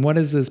purposes. And what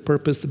is His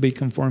purpose? To be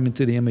conformed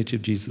to the image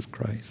of Jesus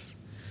Christ.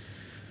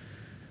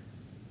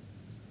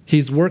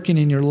 He's working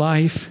in your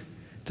life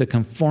to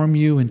conform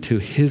you into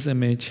His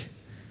image.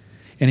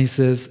 And He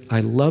says,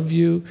 I love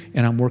you,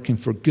 and I'm working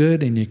for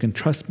good, and you can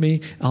trust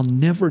me. I'll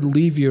never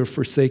leave you or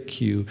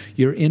forsake you.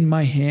 You're in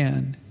my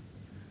hand.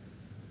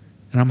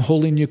 And I'm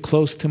holding you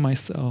close to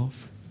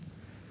myself.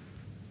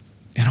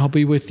 And I'll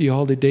be with you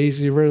all the days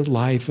of your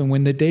life. And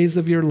when the days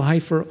of your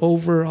life are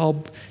over,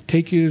 I'll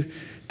take you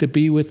to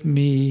be with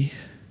me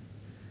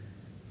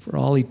for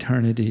all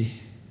eternity,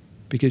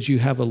 because you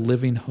have a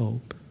living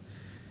hope.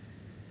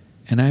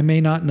 And I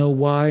may not know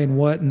why and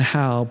what and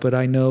how, but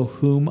I know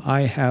whom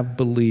I have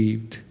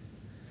believed.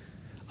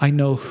 I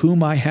know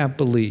whom I have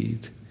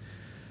believed.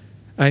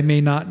 I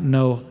may not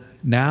know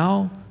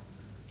now,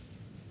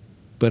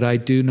 but I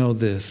do know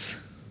this,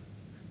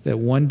 that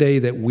one day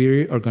that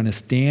we are going to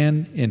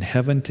stand in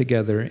heaven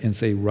together and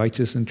say,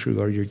 righteous and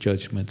true are your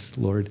judgments,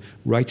 Lord.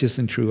 Righteous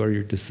and true are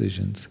your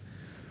decisions.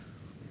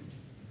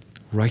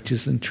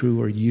 Righteous and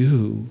true are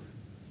you.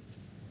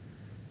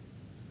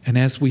 And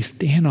as we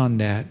stand on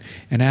that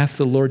and ask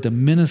the Lord to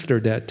minister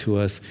that to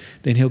us,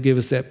 then he'll give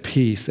us that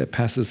peace that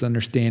passes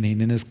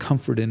understanding and his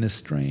comfort and his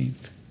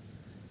strength.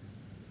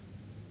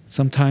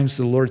 Sometimes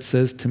the Lord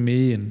says to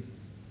me, and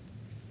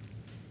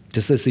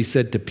just as he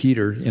said to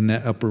Peter in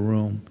that upper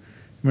room,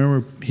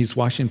 remember he's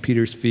washing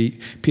Peter's feet.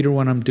 Peter,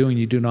 what I'm doing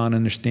you do not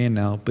understand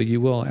now, but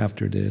you will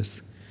after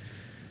this.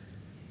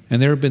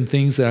 And there have been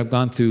things that I've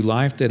gone through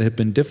life that have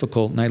been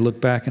difficult, and I look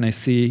back and I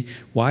see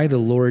why the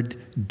Lord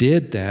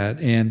did that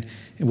and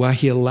why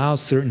he allowed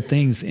certain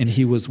things, and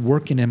he was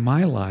working in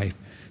my life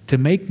to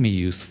make me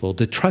useful,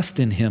 to trust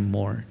in him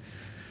more,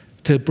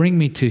 to bring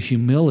me to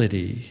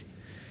humility,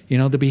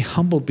 to be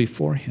humbled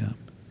before him.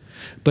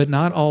 But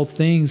not all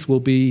things will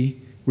be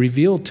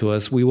revealed to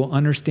us. We will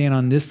understand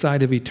on this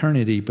side of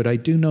eternity, but I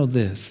do know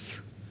this,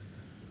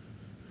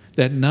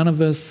 that none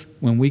of us,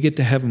 when we get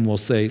to heaven, will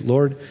say,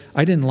 Lord,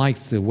 I didn't like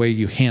the way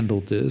you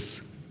handled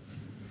this,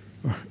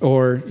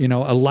 or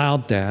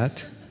allowed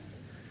that.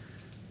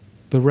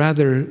 But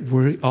rather,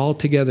 we're all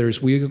together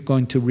as we're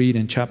going to read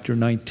in chapter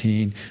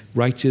 19,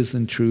 righteous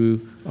and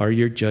true are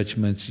your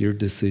judgments, your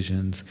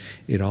decisions.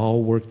 It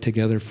all worked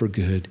together for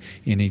good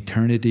in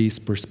eternity's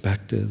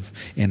perspective.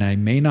 And I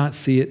may not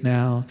see it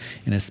now,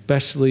 and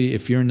especially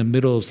if you're in the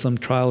middle of some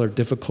trial or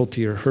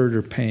difficulty or hurt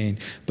or pain,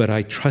 but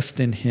I trust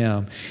in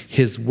him.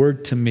 His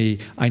word to me,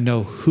 I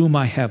know whom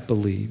I have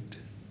believed.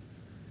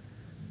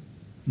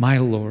 My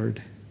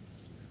Lord,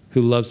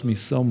 who loves me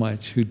so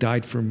much, who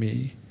died for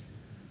me,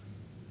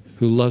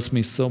 who loves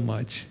me so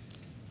much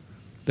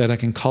that I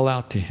can call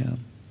out to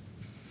him.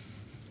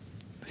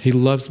 He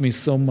loves me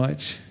so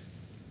much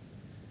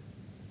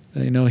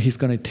that I know he's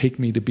going to take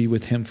me to be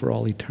with him for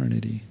all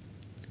eternity.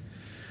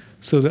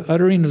 So the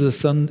uttering of the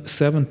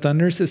seven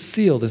thunders is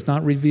sealed. It's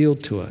not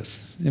revealed to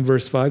us. In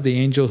verse 5, the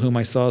angel whom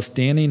I saw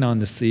standing on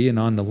the sea and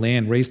on the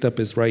land raised up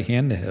his right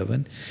hand to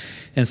heaven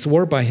and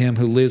swore by him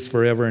who lives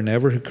forever and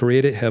ever, who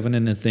created heaven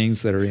and the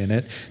things that are in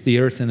it, the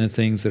earth and the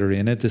things that are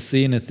in it, the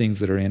sea and the things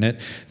that are in it,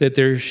 that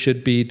there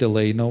should be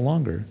delay no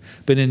longer.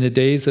 But in the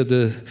days of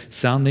the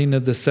sounding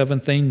of the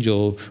seventh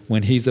angel,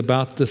 when he's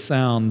about to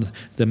sound,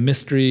 the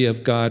mystery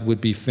of God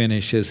would be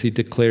finished, as he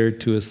declared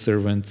to his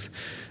servants,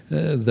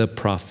 the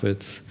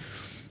prophets.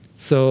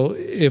 So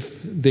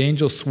if the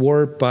angel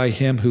swore by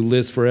him who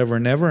lives forever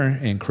and ever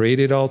and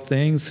created all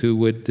things, who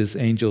would this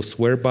angel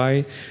swear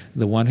by?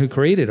 The one who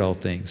created all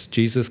things,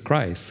 Jesus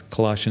Christ.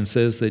 Colossians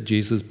says that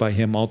Jesus, by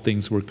him all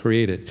things were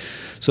created.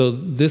 So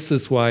this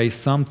is why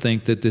some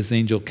think that this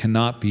angel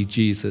cannot be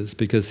Jesus,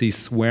 because he's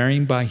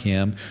swearing by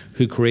him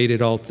who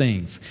created all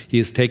things. He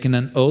has taken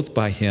an oath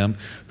by him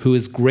who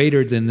is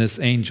greater than this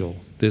angel,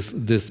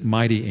 this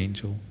mighty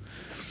angel.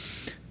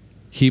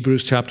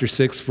 Hebrews chapter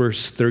 6,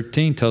 verse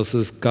 13 tells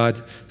us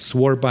God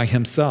swore by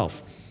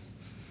himself,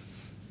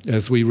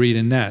 as we read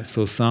in that.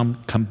 So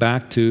some come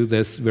back to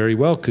this very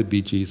well could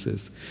be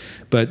Jesus.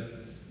 But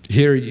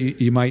here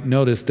you might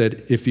notice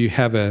that if you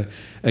have a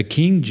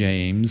King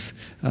James,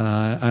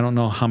 I don't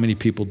know how many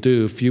people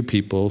do, few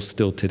people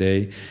still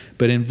today,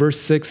 but in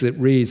verse 6 it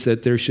reads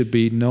that there should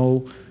be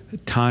no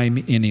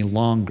time any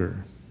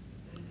longer.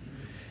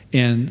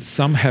 And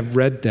some have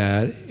read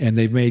that and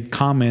they've made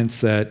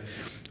comments that,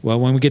 well,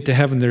 when we get to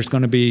heaven, there's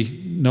going to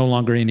be no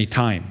longer any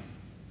time.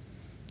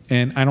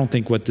 And I don't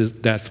think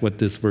that's what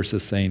this verse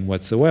is saying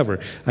whatsoever.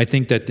 I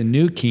think that the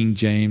New King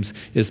James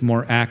is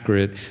more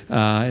accurate,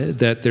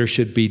 that there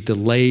should be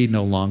delay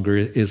no longer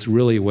is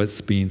really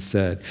what's being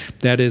said.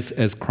 That is,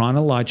 as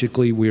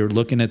chronologically we are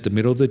looking at the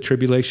middle of the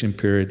tribulation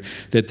period,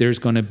 that there's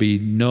going to be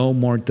no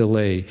more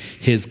delay.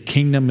 His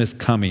kingdom is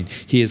coming.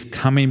 He is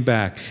coming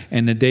back.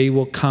 And the day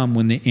will come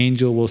when the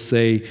angel will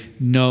say,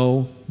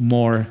 no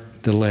more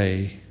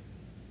delay.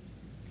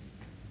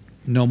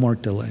 No more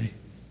delay.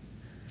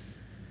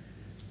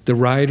 The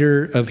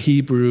writer of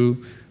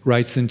Hebrew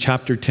writes in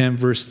chapter 10,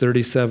 verse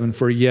 37,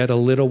 for yet a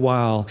little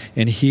while,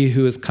 and he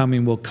who is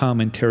coming will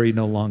come and tarry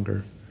no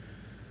longer.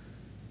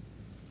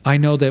 I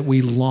know that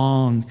we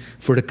long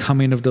for the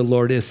coming of the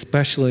Lord,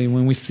 especially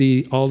when we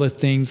see all the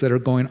things that are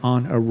going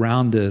on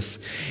around us.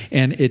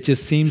 And it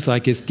just seems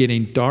like it's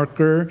getting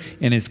darker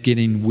and it's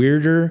getting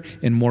weirder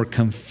and more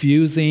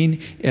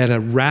confusing at a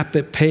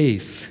rapid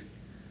pace.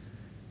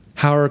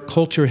 How our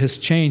culture has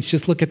changed.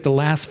 Just look at the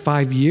last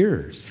 5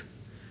 years.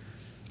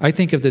 I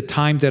think of the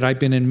time that I've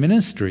been in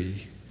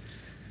ministry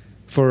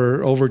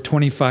for over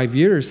 25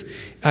 years.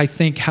 I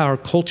think how our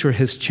culture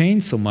has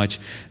changed so much.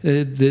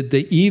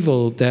 The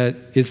evil that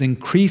is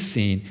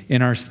increasing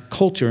in our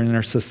culture and in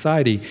our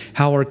society,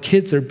 how our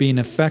kids are being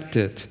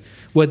affected.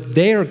 what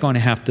they are going to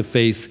have to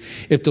face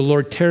if the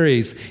Lord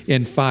tarries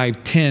in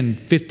 5, 10,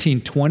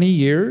 15, 20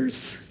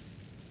 years.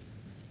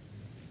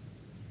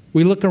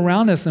 We look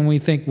around us and we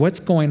think, what's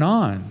going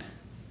on?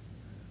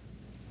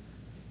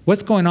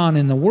 What's going on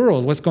in the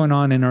world? What's going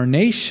on in our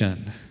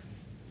nation?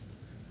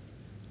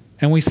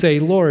 And we say,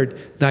 Lord,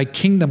 thy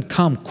kingdom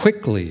come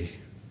quickly.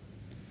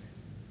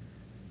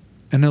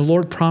 And the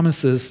Lord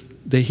promises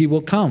that he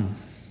will come.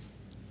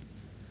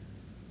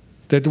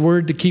 That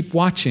we're to keep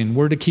watching,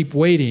 we're to keep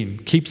waiting,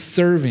 keep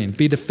serving,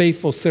 be the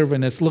faithful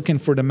servant that's looking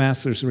for the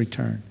master's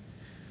return.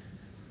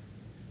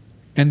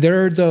 And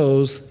there are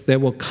those that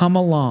will come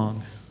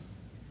along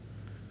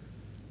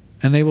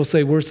and they will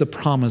say, where's the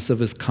promise of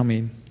his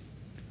coming?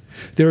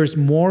 There is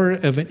more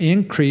of an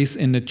increase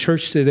in the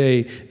church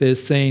today that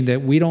is saying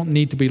that we don't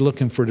need to be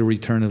looking for the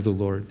return of the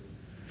Lord.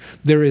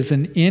 There is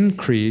an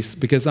increase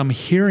because I'm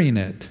hearing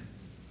it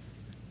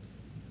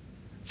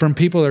from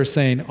people that are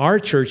saying, our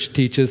church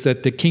teaches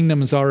that the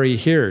kingdom is already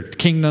here,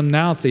 kingdom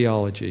now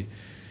theology.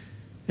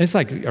 And it's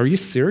like, are you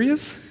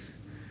serious?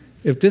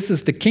 If this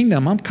is the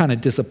kingdom, I'm kind of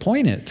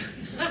disappointed.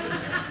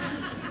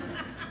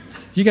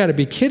 You got to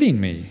be kidding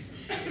me.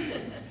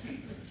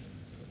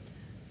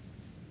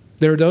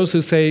 There are those who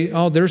say,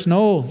 oh,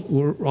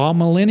 we're all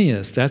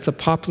millennialists. That's a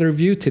popular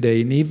view today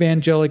in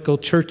evangelical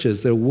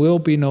churches. There will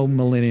be no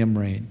millennium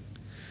reign.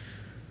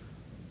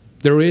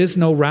 There is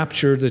no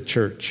rapture of the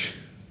church.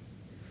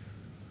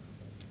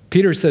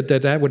 Peter said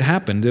that would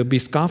happen. There'll be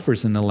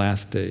scoffers in the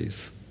last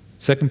days.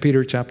 2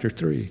 Peter chapter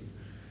 3.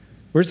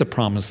 Where's the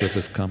promise of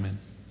his coming?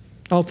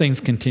 All things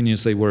continue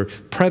as they were.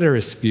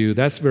 Preterist view,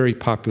 that's very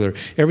popular.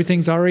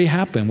 Everything's already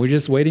happened. We're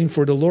just waiting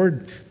for the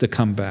Lord to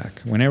come back,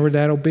 whenever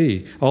that'll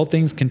be. All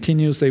things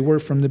continue as they were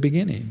from the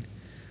beginning.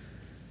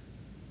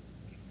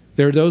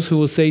 There are those who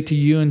will say to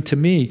you and to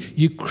me,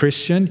 you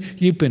Christian,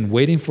 you've been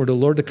waiting for the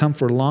Lord to come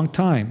for a long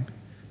time.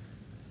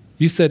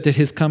 You said that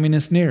his coming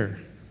is near.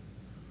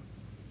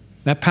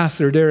 That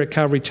pastor there at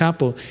Calvary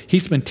Chapel,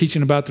 he's been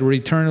teaching about the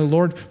return of the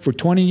Lord for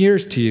 20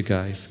 years to you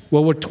guys.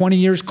 Well, we're 20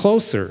 years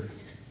closer.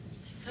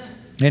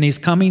 And he's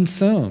coming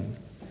soon.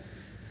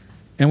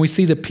 And we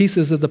see the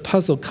pieces of the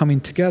puzzle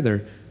coming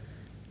together.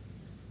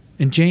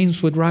 And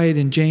James would write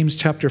in James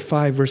chapter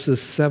 5,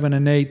 verses 7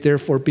 and 8,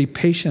 therefore be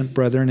patient,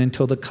 brethren,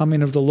 until the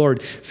coming of the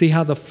Lord. See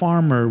how the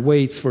farmer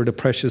waits for the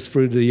precious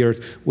fruit of the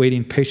earth,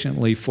 waiting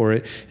patiently for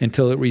it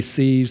until it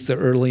receives the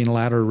early and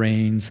latter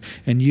rains.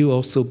 And you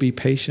also be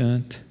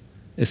patient.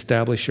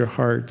 Establish your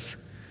hearts,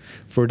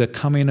 for the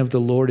coming of the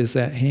Lord is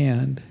at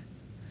hand.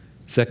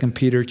 2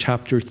 Peter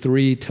chapter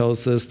 3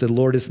 tells us the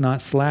Lord is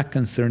not slack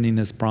concerning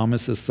his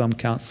promise, as some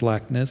count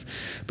slackness,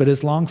 but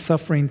is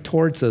long-suffering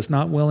towards us,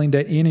 not willing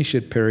that any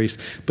should perish,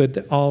 but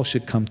that all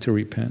should come to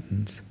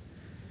repentance.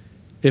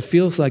 It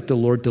feels like the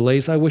Lord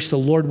delays. I wish the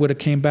Lord would have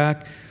came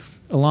back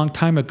a long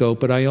time ago,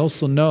 but I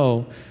also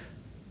know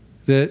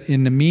that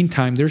in the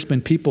meantime, there's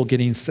been people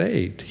getting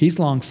saved. He's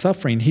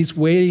long-suffering. He's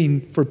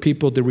waiting for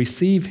people to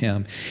receive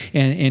him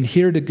and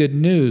hear the good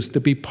news, to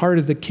be part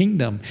of the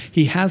kingdom.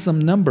 He has them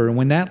numbered. And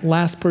when that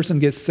last person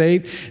gets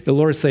saved, the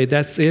Lord say,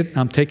 that's it,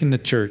 I'm taking the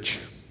church.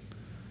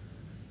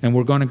 And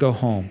we're going to go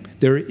home.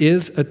 There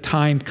is a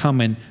time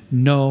coming,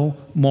 no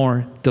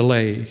more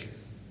delay.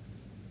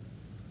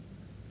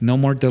 No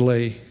more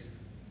delay.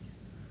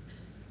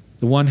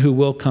 The one who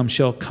will come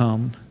shall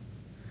come.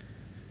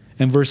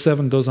 And verse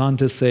 7 goes on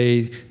to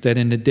say that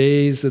in the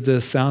days of the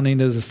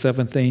sounding of the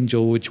seventh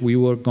angel, which we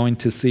were going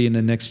to see in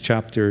the next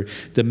chapter,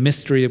 the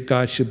mystery of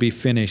God should be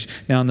finished.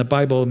 Now in the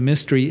Bible,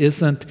 mystery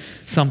isn't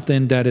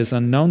something that is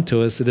unknown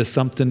to us. It is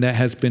something that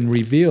has been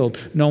revealed.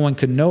 No one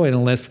could know it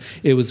unless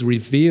it was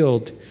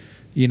revealed,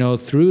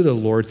 through the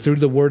Lord, through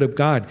the Word of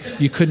God.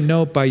 You couldn't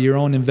know it by your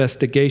own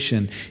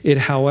investigation. It,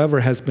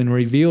 however, has been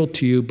revealed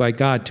to you by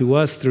God, to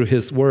us through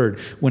his Word.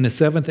 When the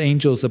seventh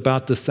angel is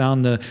about to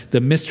sound, the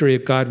mystery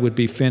of God would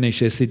be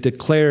finished, as he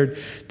declared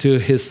to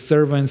his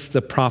servants,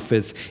 the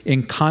prophets.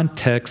 In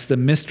context, the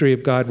mystery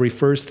of God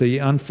refers to the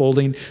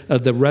unfolding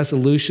of the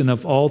resolution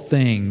of all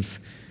things,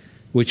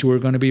 which we're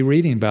going to be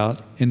reading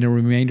about in the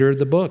remainder of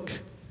the book.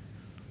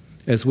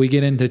 As we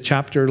get into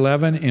chapter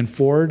 11 and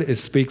forward, it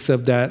speaks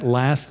of that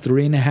last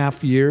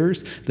 3.5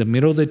 years, the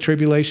middle of the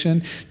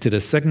tribulation, to the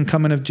second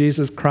coming of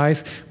Jesus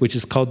Christ, which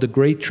is called the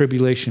Great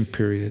Tribulation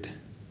period.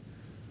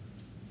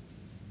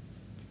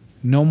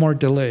 No more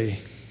delay.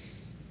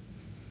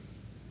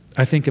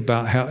 I think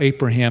about how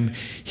Abraham,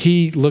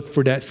 he looked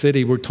for that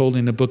city, we're told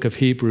in the book of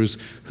Hebrews,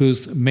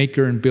 whose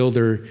maker and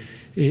builder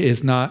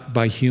is not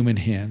by human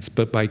hands,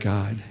 but by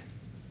God.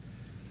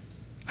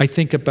 I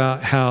think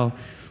about how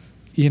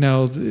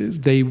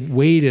they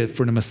waited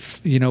for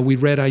the, we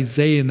read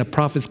Isaiah and the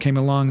prophets came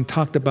along and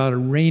talked about a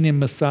reigning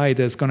Messiah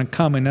that's going to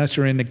come and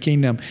usher in the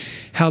kingdom,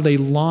 how they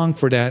longed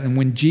for that. And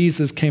when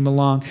Jesus came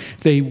along,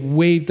 they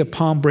waved the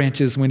palm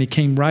branches when he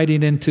came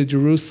riding into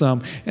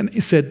Jerusalem. And they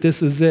said,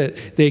 this is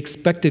it. They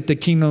expected the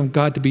kingdom of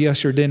God to be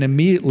ushered in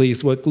immediately,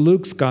 is what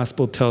Luke's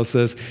gospel tells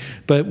us.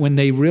 But when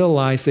they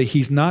realized that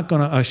he's not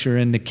going to usher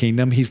in the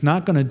kingdom, he's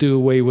not going to do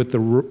away with the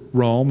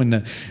Rome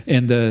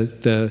and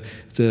the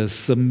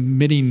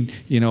submitting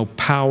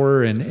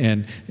power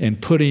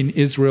and putting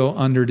Israel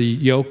under the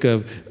yoke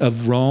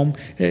of Rome.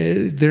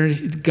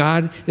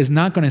 God is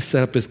not going to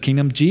set up his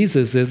kingdom.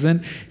 Jesus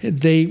isn't.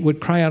 They would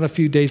cry out a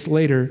few days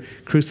later,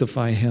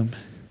 crucify him.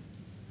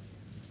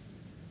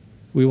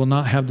 We will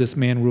not have this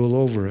man rule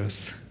over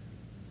us.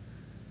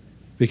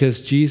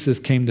 Because Jesus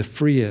came to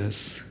free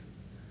us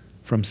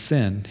from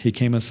sin. He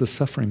came as the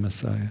suffering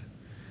Messiah.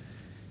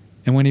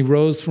 And when he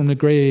rose from the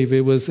grave,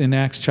 it was in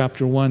Acts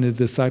chapter 1, the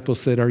disciples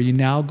said, are you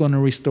now going to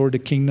restore the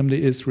kingdom to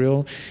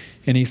Israel?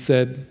 And he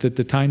said that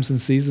the times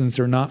and seasons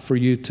are not for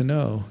you to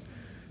know,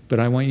 but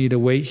I want you to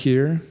wait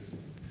here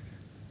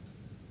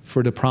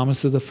for the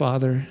promise of the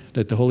Father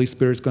that the Holy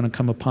Spirit is going to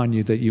come upon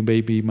you, that you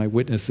may be my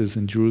witnesses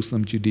in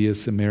Jerusalem, Judea,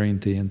 Samaria,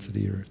 and to the ends of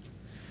the earth.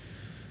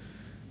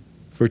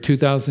 For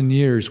 2,000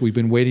 years, we've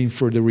been waiting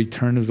for the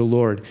return of the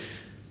Lord.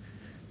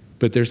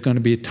 But there's going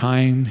to be a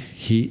time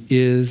he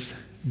is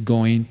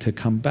going to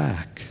come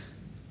back.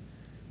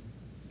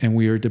 And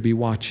we are to be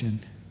watching.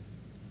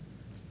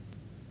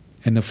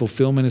 And the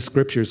fulfillment of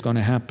Scripture is going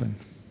to happen.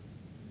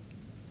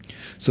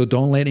 So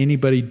don't let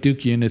anybody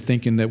duke you into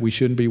thinking that we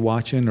shouldn't be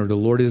watching, or the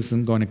Lord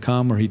isn't going to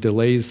come, or he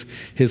delays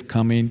his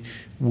coming.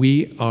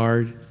 We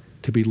are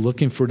to be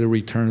looking for the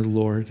return of the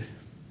Lord.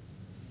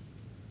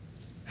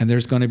 And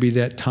there's going to be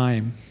that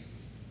time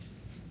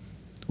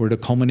where the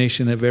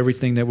culmination of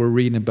everything that we're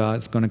reading about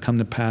is going to come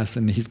to pass,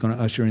 and he's going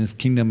to usher in his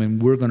kingdom,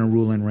 and we're going to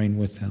rule and reign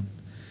with him.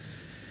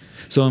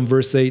 So in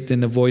verse 8, then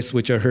the voice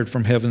which I heard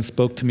from heaven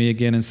spoke to me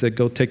again and said,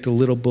 go take the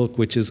little book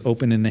which is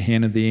open in the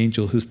hand of the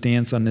angel who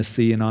stands on the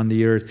sea and on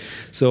the earth.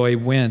 So I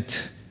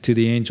went to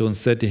the angel and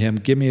said to him,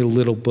 give me a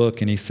little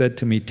book. And he said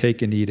to me,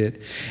 take and eat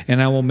it. And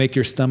I will make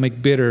your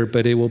stomach bitter,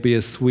 but it will be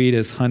as sweet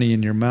as honey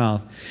in your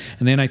mouth.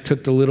 And then I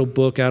took the little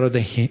book out of the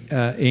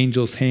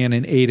angel's hand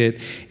and ate it.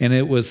 And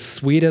it was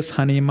sweet as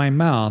honey in my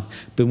mouth.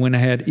 But when I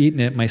had eaten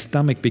it, my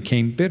stomach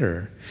became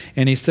bitter.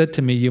 And he said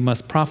to me, you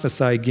must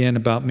prophesy again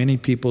about many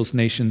peoples,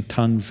 nations,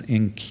 tongues,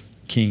 and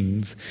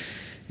kings.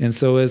 And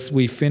so as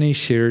we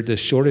finish here, the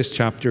shortest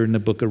chapter in the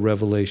book of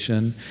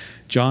Revelation,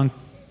 John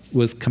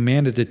was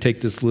commanded to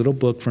take this little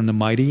book from the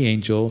mighty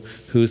angel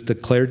who's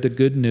declared the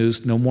good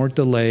news, no more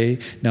delay.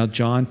 Now,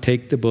 John,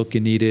 take the book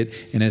and eat it.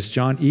 And as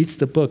John eats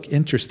the book,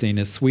 interesting,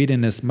 it's sweet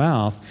in his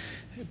mouth,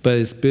 but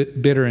it's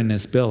bitter in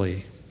his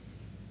belly.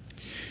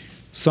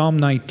 Psalm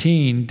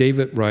 19,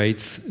 David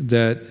writes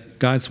that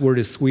God's word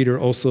is sweeter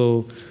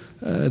also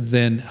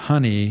than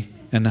honey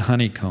and the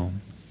honeycomb.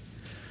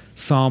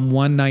 Psalm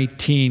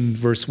 119,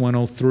 verse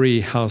 103,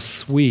 how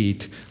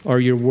sweet are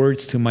your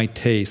words to my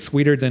taste,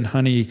 sweeter than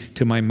honey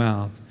to my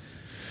mouth.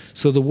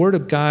 So the word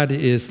of God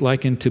is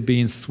likened to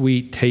being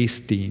sweet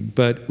tasting,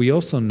 but we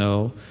also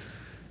know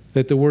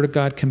that the word of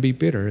God can be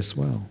bitter as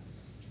well.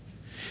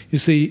 You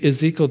see,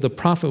 Ezekiel the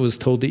prophet was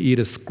told to eat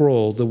a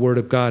scroll, the word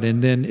of God,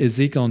 and then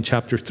Ezekiel in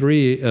chapter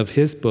 3 of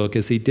his book,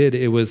 as he did,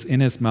 it was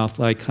in his mouth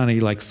like honey,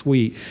 like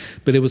sweet,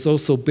 but it was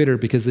also bitter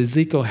because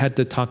Ezekiel had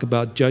to talk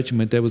about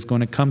judgment that was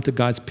going to come to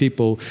God's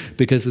people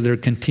because of their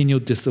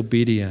continual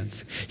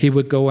disobedience. He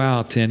would go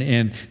out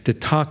and to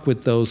talk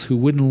with those who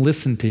wouldn't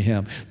listen to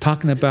him,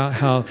 talking about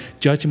how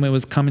judgment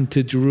was coming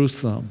to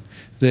Jerusalem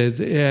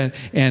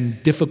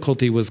and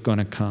difficulty was going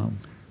to come.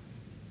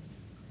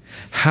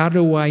 How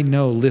do I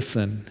know,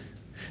 listen,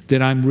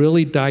 that I'm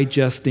really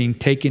digesting,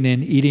 taking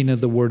in, eating of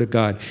the Word of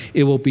God?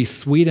 It will be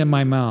sweet in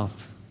my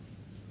mouth.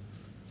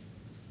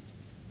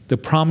 The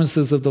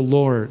promises of the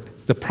Lord,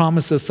 the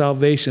promise of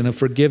salvation, of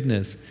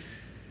forgiveness,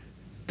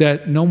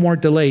 that no more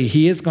delay,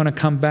 he is going to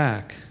come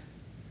back.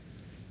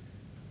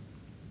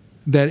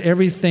 That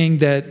everything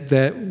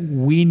that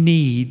we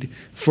need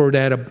for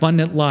that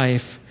abundant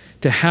life,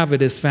 to have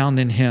it is found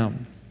in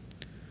him.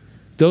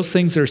 Those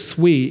things are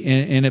sweet,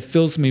 and it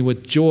fills me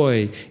with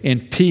joy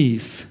and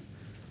peace.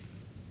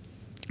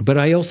 But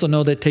I also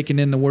know that taking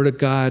in the Word of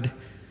God,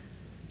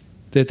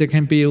 that there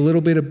can be a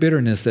little bit of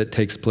bitterness that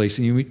takes place.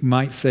 And you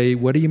might say,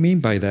 what do you mean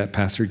by that,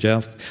 Pastor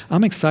Jeff?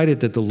 I'm excited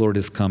that the Lord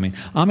is coming.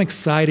 I'm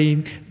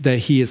excited that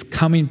he is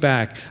coming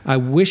back. I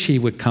wish he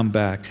would come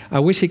back.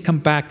 I wish he'd come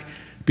back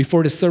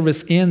before the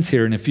service ends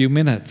here in a few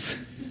minutes.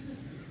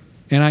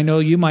 And I know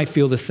you might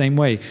feel the same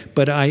way,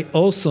 but I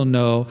also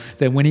know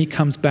that when he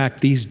comes back,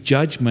 these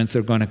judgments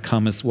are going to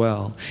come as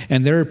well.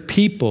 And there are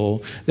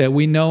people that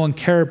we know and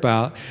care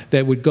about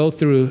that would go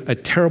through a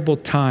terrible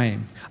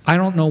time. I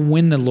don't know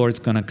when the Lord's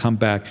going to come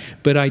back,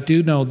 but I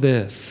do know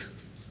this,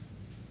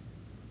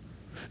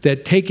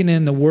 that taking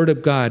in the Word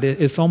of God,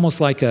 it's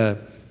almost like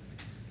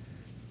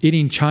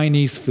eating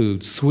Chinese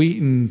food, sweet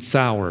and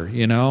sour,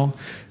 you know.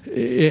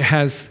 It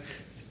has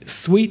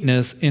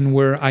sweetness in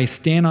where I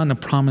stand on the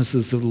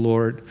promises of the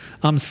Lord.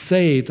 I'm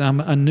saved.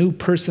 I'm a new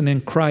person in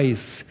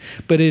Christ.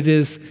 But it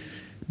is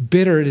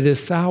bitter, it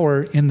is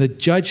sour in the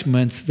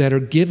judgments that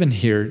are given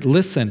here.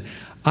 Listen,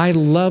 I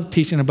love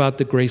teaching about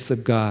the grace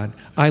of God.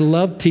 I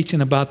love teaching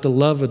about the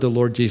love of the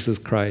Lord Jesus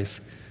Christ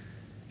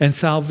and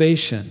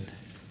salvation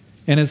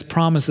and his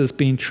promises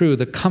being true,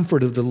 the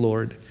comfort of the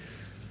Lord,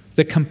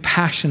 the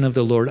compassion of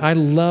the Lord. I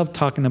love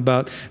talking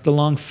about the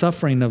long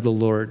suffering of the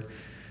Lord.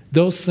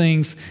 Those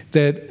things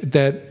that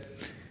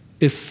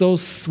is so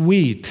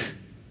sweet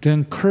to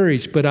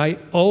encourage, but I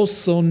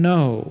also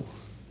know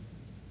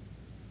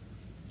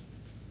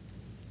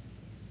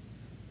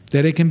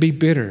that it can be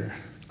bitter.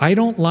 I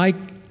don't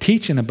like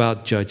teaching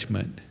about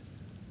judgment.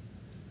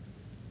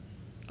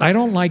 I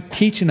don't like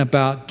teaching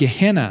about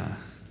Gehenna,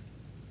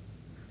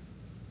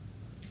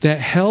 that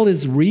hell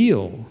is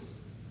real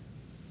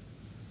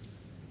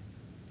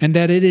and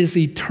that it is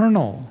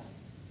eternal.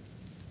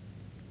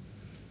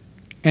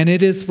 And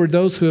it is for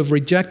those who have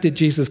rejected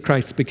Jesus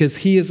Christ, because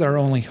he is our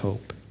only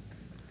hope.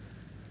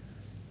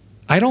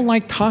 I don't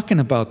like talking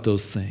about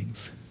those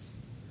things.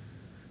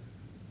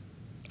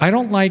 I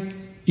don't like,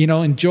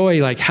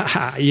 enjoy like,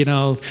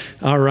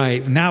 all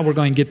right, now we're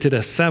going to get to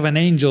the 7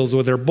 angels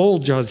with their bowl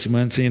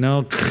judgments,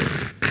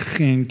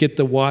 and get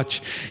to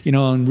watch,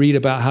 and read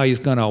about how he's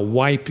going to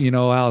wipe,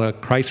 out a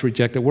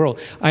Christ-rejected world.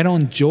 I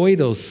don't enjoy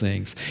those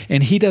things.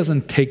 And he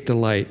doesn't take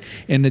delight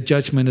in the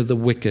judgment of the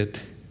wicked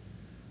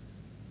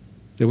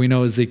that we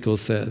know Ezekiel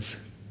says.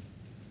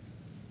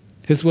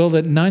 His will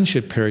that none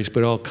should perish,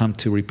 but all come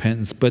to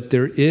repentance. But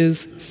there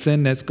is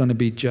sin that's going to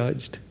be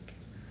judged.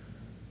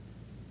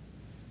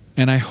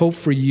 And I hope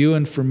for you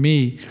and for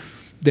me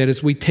that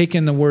as we take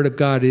in the Word of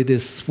God, it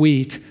is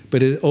sweet,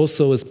 but it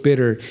also is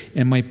bitter.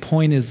 And my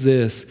point is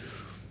this,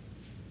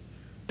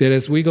 that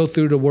as we go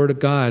through the Word of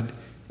God,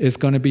 it's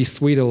going to be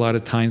sweet a lot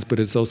of times, but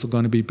it's also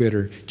going to be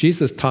bitter.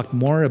 Jesus talked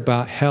more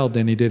about hell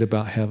than he did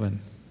about heaven.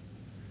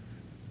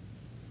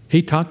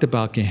 He talked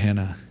about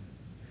Gehenna.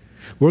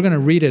 We're going to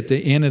read at the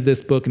end of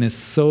this book, and it's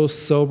so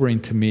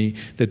sobering to me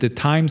that the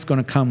time's going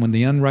to come when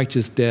the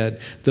unrighteous dead,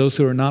 those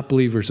who are not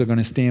believers, are going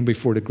to stand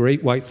before the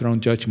great white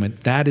throne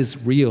judgment. That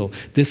is real.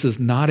 This is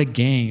not a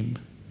game.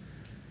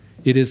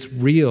 It is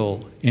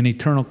real and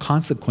eternal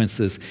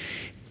consequences.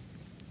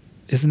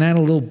 Isn't that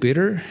a little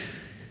bitter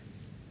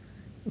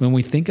when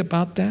we think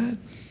about that?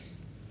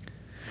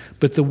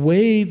 But the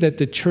way that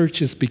the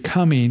church is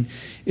becoming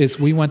is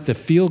we want the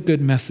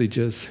feel-good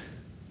messages.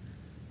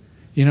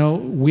 We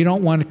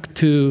don't want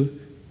to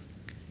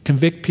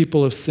convict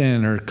people of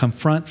sin or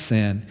confront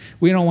sin.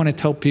 We don't want to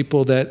tell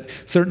people that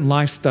certain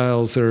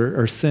lifestyles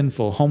are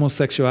sinful,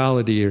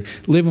 homosexuality, or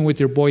living with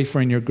your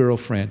boyfriend, your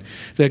girlfriend,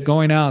 that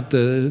going out,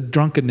 the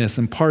drunkenness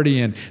and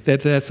partying,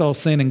 that's all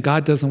sin, and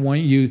God doesn't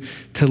want you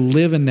to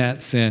live in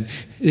that sin.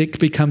 It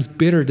becomes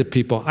bitter to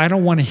people. I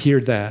don't want to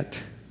hear that.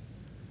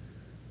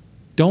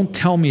 Don't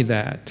tell me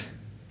that.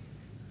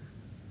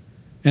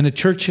 And the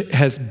church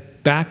has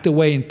backed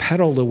away and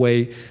pedaled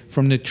away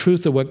from the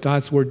truth of what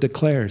God's word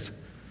declares.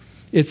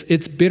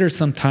 It's bitter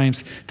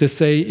sometimes to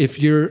say if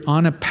you're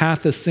on a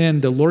path of sin,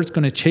 the Lord's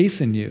going to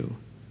chasten you.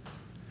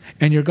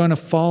 And you're going to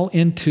fall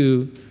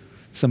into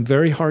some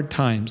very hard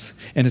times,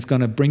 and it's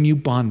going to bring you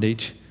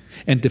bondage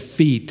and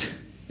defeat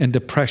and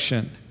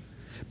depression,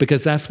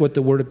 because that's what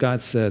the Word of God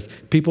says.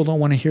 People don't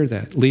want to hear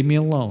that. Leave me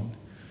alone.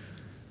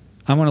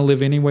 I want to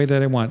live any way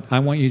that I want. I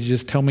want you to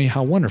just tell me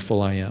how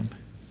wonderful I am.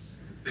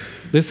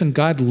 Listen,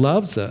 God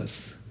loves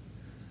us,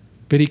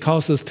 but he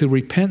calls us to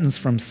repentance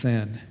from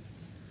sin.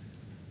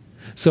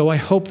 So I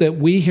hope that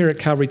we here at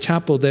Calvary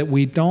Chapel, that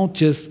we don't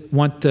just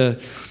want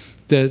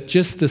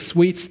just the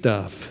sweet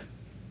stuff.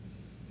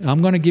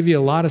 I'm going to give you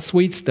a lot of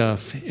sweet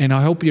stuff, and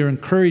I hope you're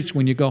encouraged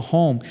when you go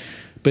home.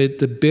 But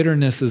the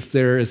bitterness is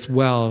there as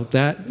well,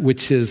 that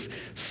which is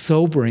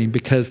sobering,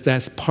 because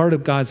that's part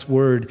of God's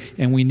word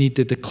and we need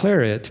to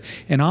declare it.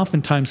 And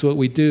oftentimes what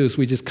we do is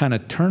we just kind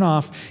of turn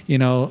off,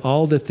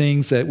 all the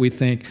things that we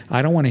think,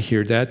 I don't want to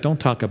hear that. Don't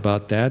talk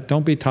about that.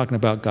 Don't be talking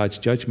about God's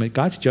judgment.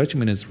 God's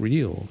judgment is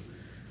real.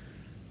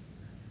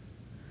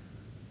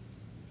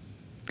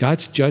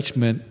 God's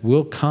judgment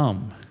will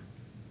come.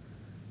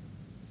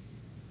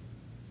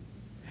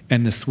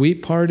 And the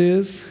sweet part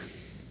is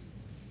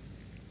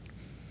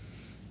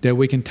that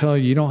we can tell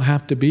you don't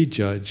have to be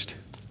judged,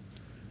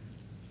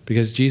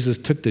 because Jesus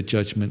took the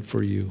judgment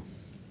for you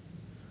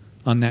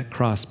on that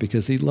cross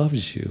because he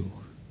loves you.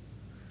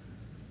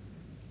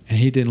 And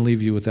he didn't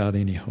leave you without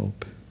any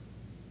hope.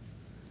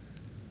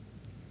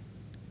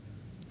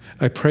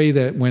 I pray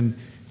that when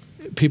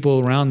people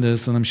around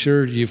us, and I'm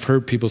sure you've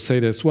heard people say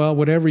this, well,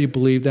 whatever you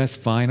believe, that's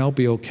fine, I'll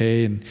be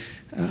okay. And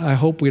I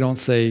hope we don't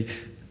say,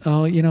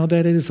 oh,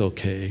 that is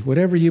okay.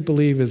 Whatever you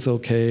believe is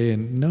okay.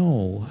 And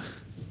no.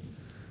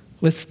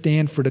 Let's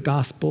stand for the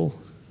gospel.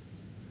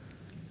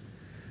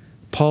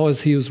 Paul,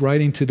 as he was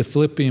writing to the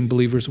Philippian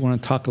believers, I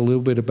want to talk a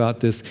little bit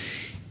about this.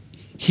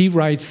 He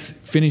writes,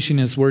 finishing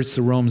his words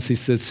to Romans, he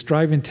says,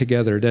 striving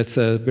together. That's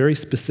a very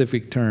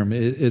specific term.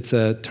 It's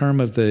a term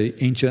of the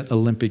ancient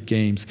Olympic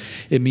Games.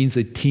 It means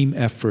a team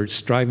effort,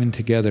 striving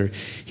together.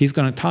 He's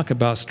going to talk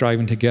about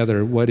striving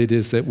together, what it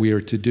is that we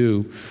are to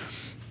do.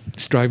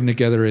 Striving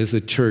together as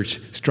a church,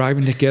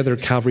 striving together,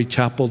 Calvary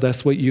Chapel,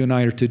 that's what you and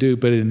I are to do.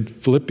 But in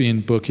Philippian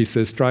book, he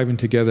says, striving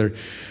together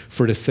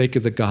for the sake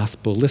of the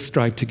gospel. Let's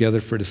strive together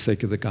for the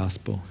sake of the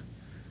gospel.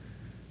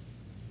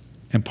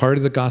 And part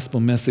of the gospel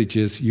message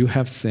is you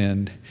have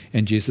sinned,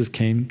 and Jesus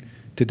came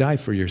to die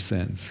for your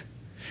sins.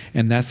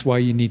 And that's why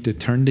you need to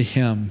turn to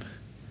him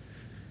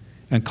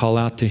and call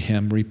out to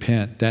him,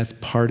 repent. That's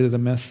part of the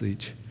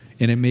message.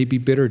 And it may be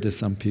bitter to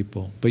some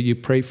people, but you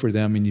pray for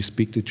them and you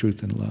speak the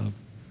truth in love.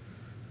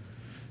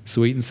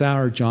 Sweet and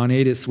sour, John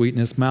ate it, sweet in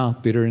his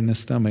mouth, bitter in his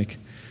stomach.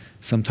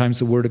 Sometimes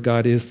the Word of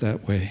God is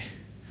that way.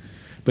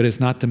 But it's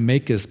not to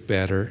make us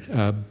bitter.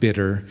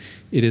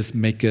 It is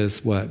make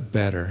us what?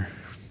 Better.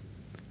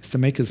 It's to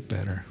make us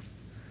better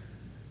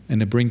and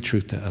to bring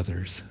truth to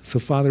others. So,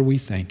 Father, we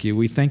thank you.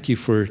 We thank you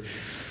for,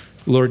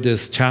 Lord,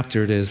 this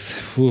chapter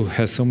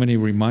has so many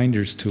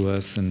reminders to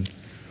us. And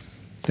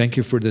thank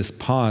you for this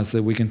pause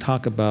that we can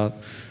talk about,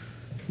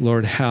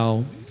 Lord,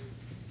 how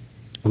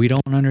we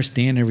don't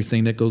understand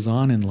everything that goes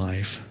on in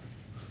life.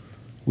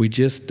 We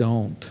just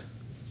don't.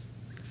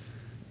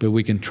 But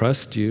we can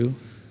trust you.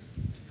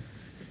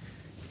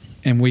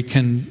 And we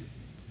can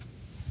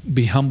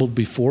be humbled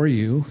before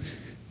you.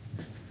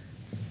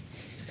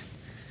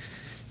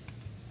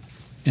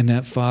 And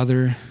that,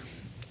 Father,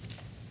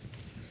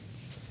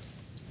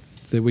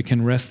 that we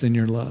can rest in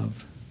your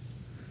love.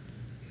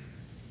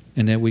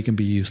 And that we can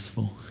be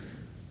useful.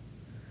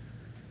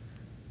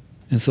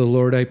 And so,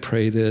 Lord, I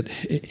pray that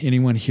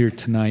anyone here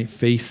tonight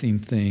facing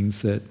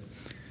things that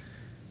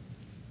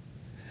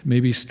may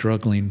be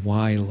struggling,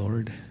 why,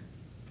 Lord?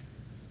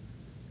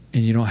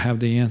 And you don't have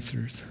the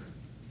answers.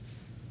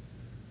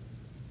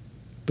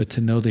 But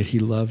to know that he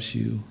loves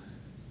you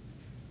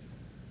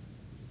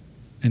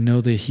and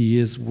know that he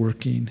is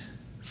working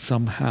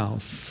somehow,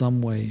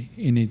 some way,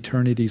 in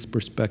eternity's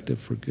perspective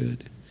for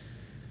good.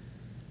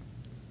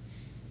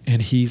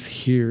 And he's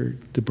here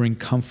to bring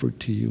comfort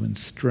to you and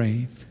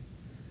strength.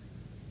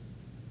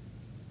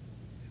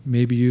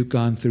 Maybe you've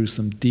gone through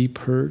some deep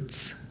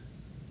hurts.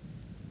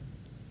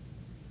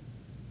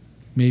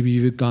 Maybe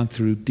you've gone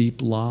through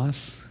deep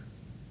loss,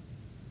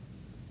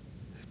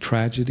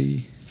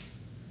 tragedy,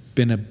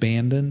 been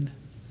abandoned,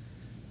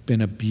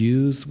 been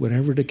abused,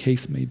 whatever the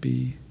case may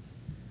be.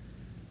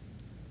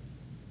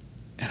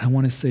 And I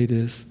want to say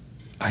this,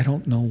 I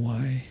don't know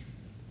why.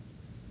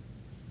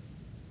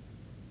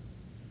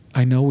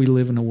 I know we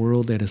live in a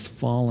world that has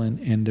fallen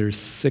and there's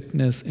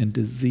sickness and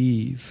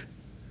disease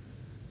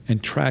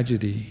and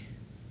tragedy.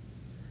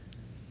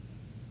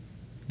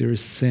 There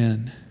is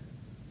sin.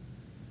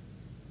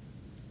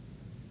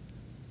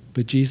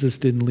 But Jesus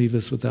didn't leave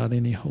us without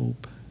any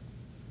hope.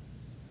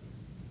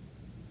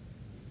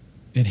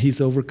 And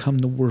he's overcome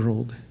the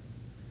world.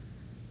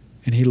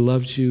 And he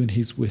loves you and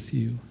he's with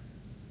you.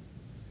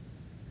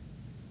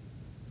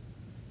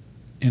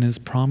 And his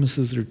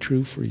promises are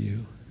true for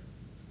you.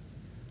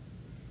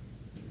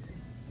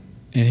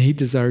 And he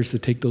desires to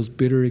take those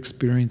bitter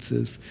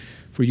experiences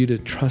for you to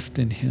trust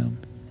in him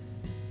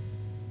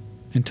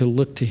and to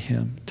look to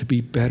him to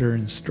be better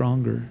and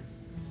stronger.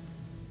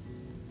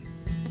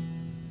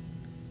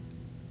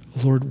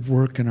 Lord,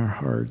 work in our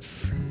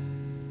hearts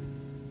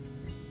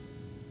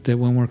that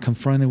when we're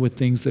confronted with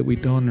things that we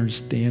don't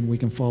understand, we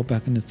can fall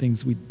back into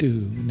things we do,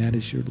 and that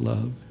is your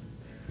love.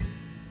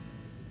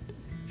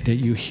 And that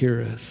you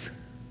hear us.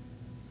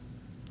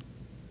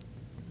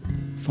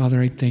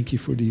 Father, I thank you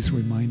for these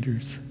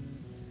reminders.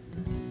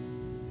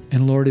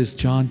 And Lord, as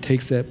John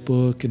takes that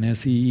book and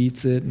as he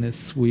eats it and it's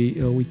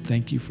sweet, oh, we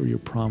thank you for your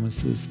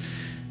promises,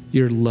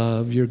 your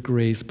love, your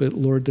grace. But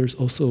Lord, there's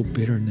also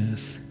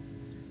bitterness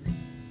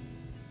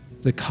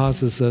that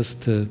causes us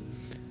to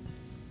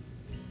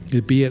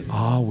be at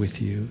awe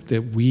with you,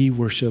 that we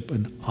worship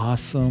an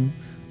awesome,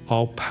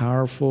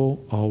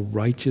 all-powerful,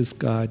 all-righteous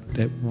God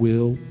that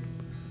will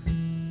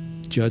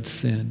judge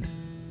sin.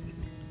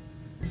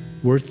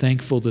 We're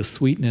thankful the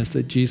sweetness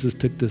that Jesus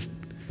took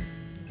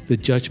the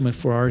judgment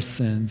for our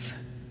sins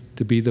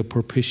to be the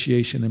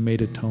propitiation and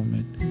made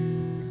atonement.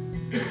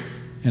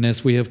 And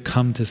as we have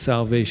come to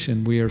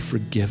salvation, we are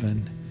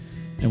forgiven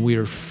and we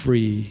are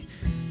free.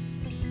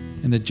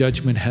 And the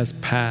judgment has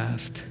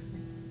passed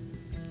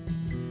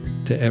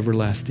to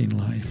everlasting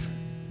life.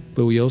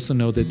 But we also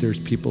know that there's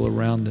people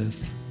around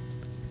us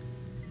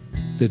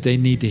that they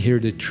need to hear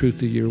the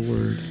truth of your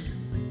word,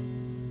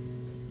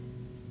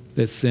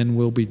 that sin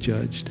will be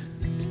judged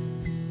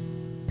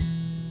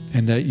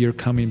and that you're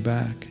coming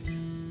back.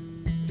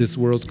 This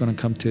world's going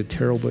to come to a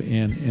terrible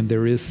end, and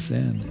there is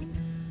sin.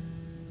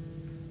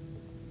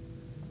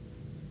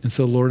 And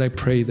so, Lord, I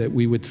pray that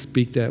we would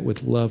speak that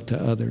with love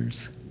to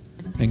others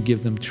and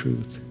give them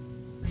truth.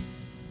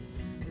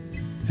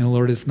 And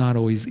Lord, it's not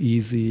always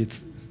easy.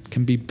 It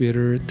can be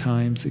bitter at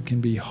times. It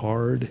can be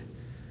hard.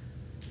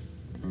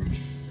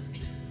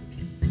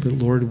 But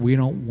Lord, we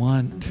don't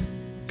want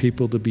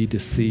people to be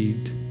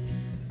deceived.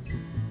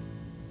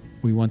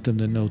 We want them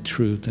to know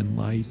truth and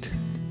light.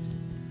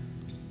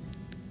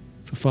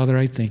 So Father,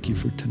 I thank you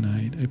for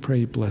tonight. I pray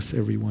you bless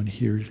everyone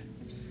here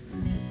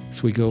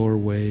as we go our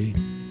way.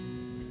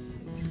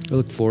 I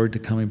look forward to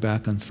coming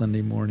back on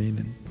Sunday morning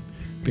and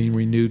being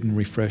renewed and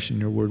refreshed in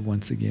your word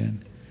once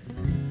again.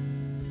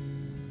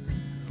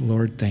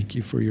 Lord, thank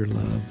you for your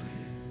love,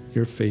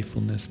 your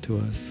faithfulness to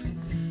us.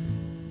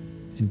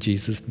 In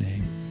Jesus'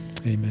 name,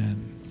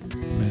 amen.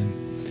 Amen.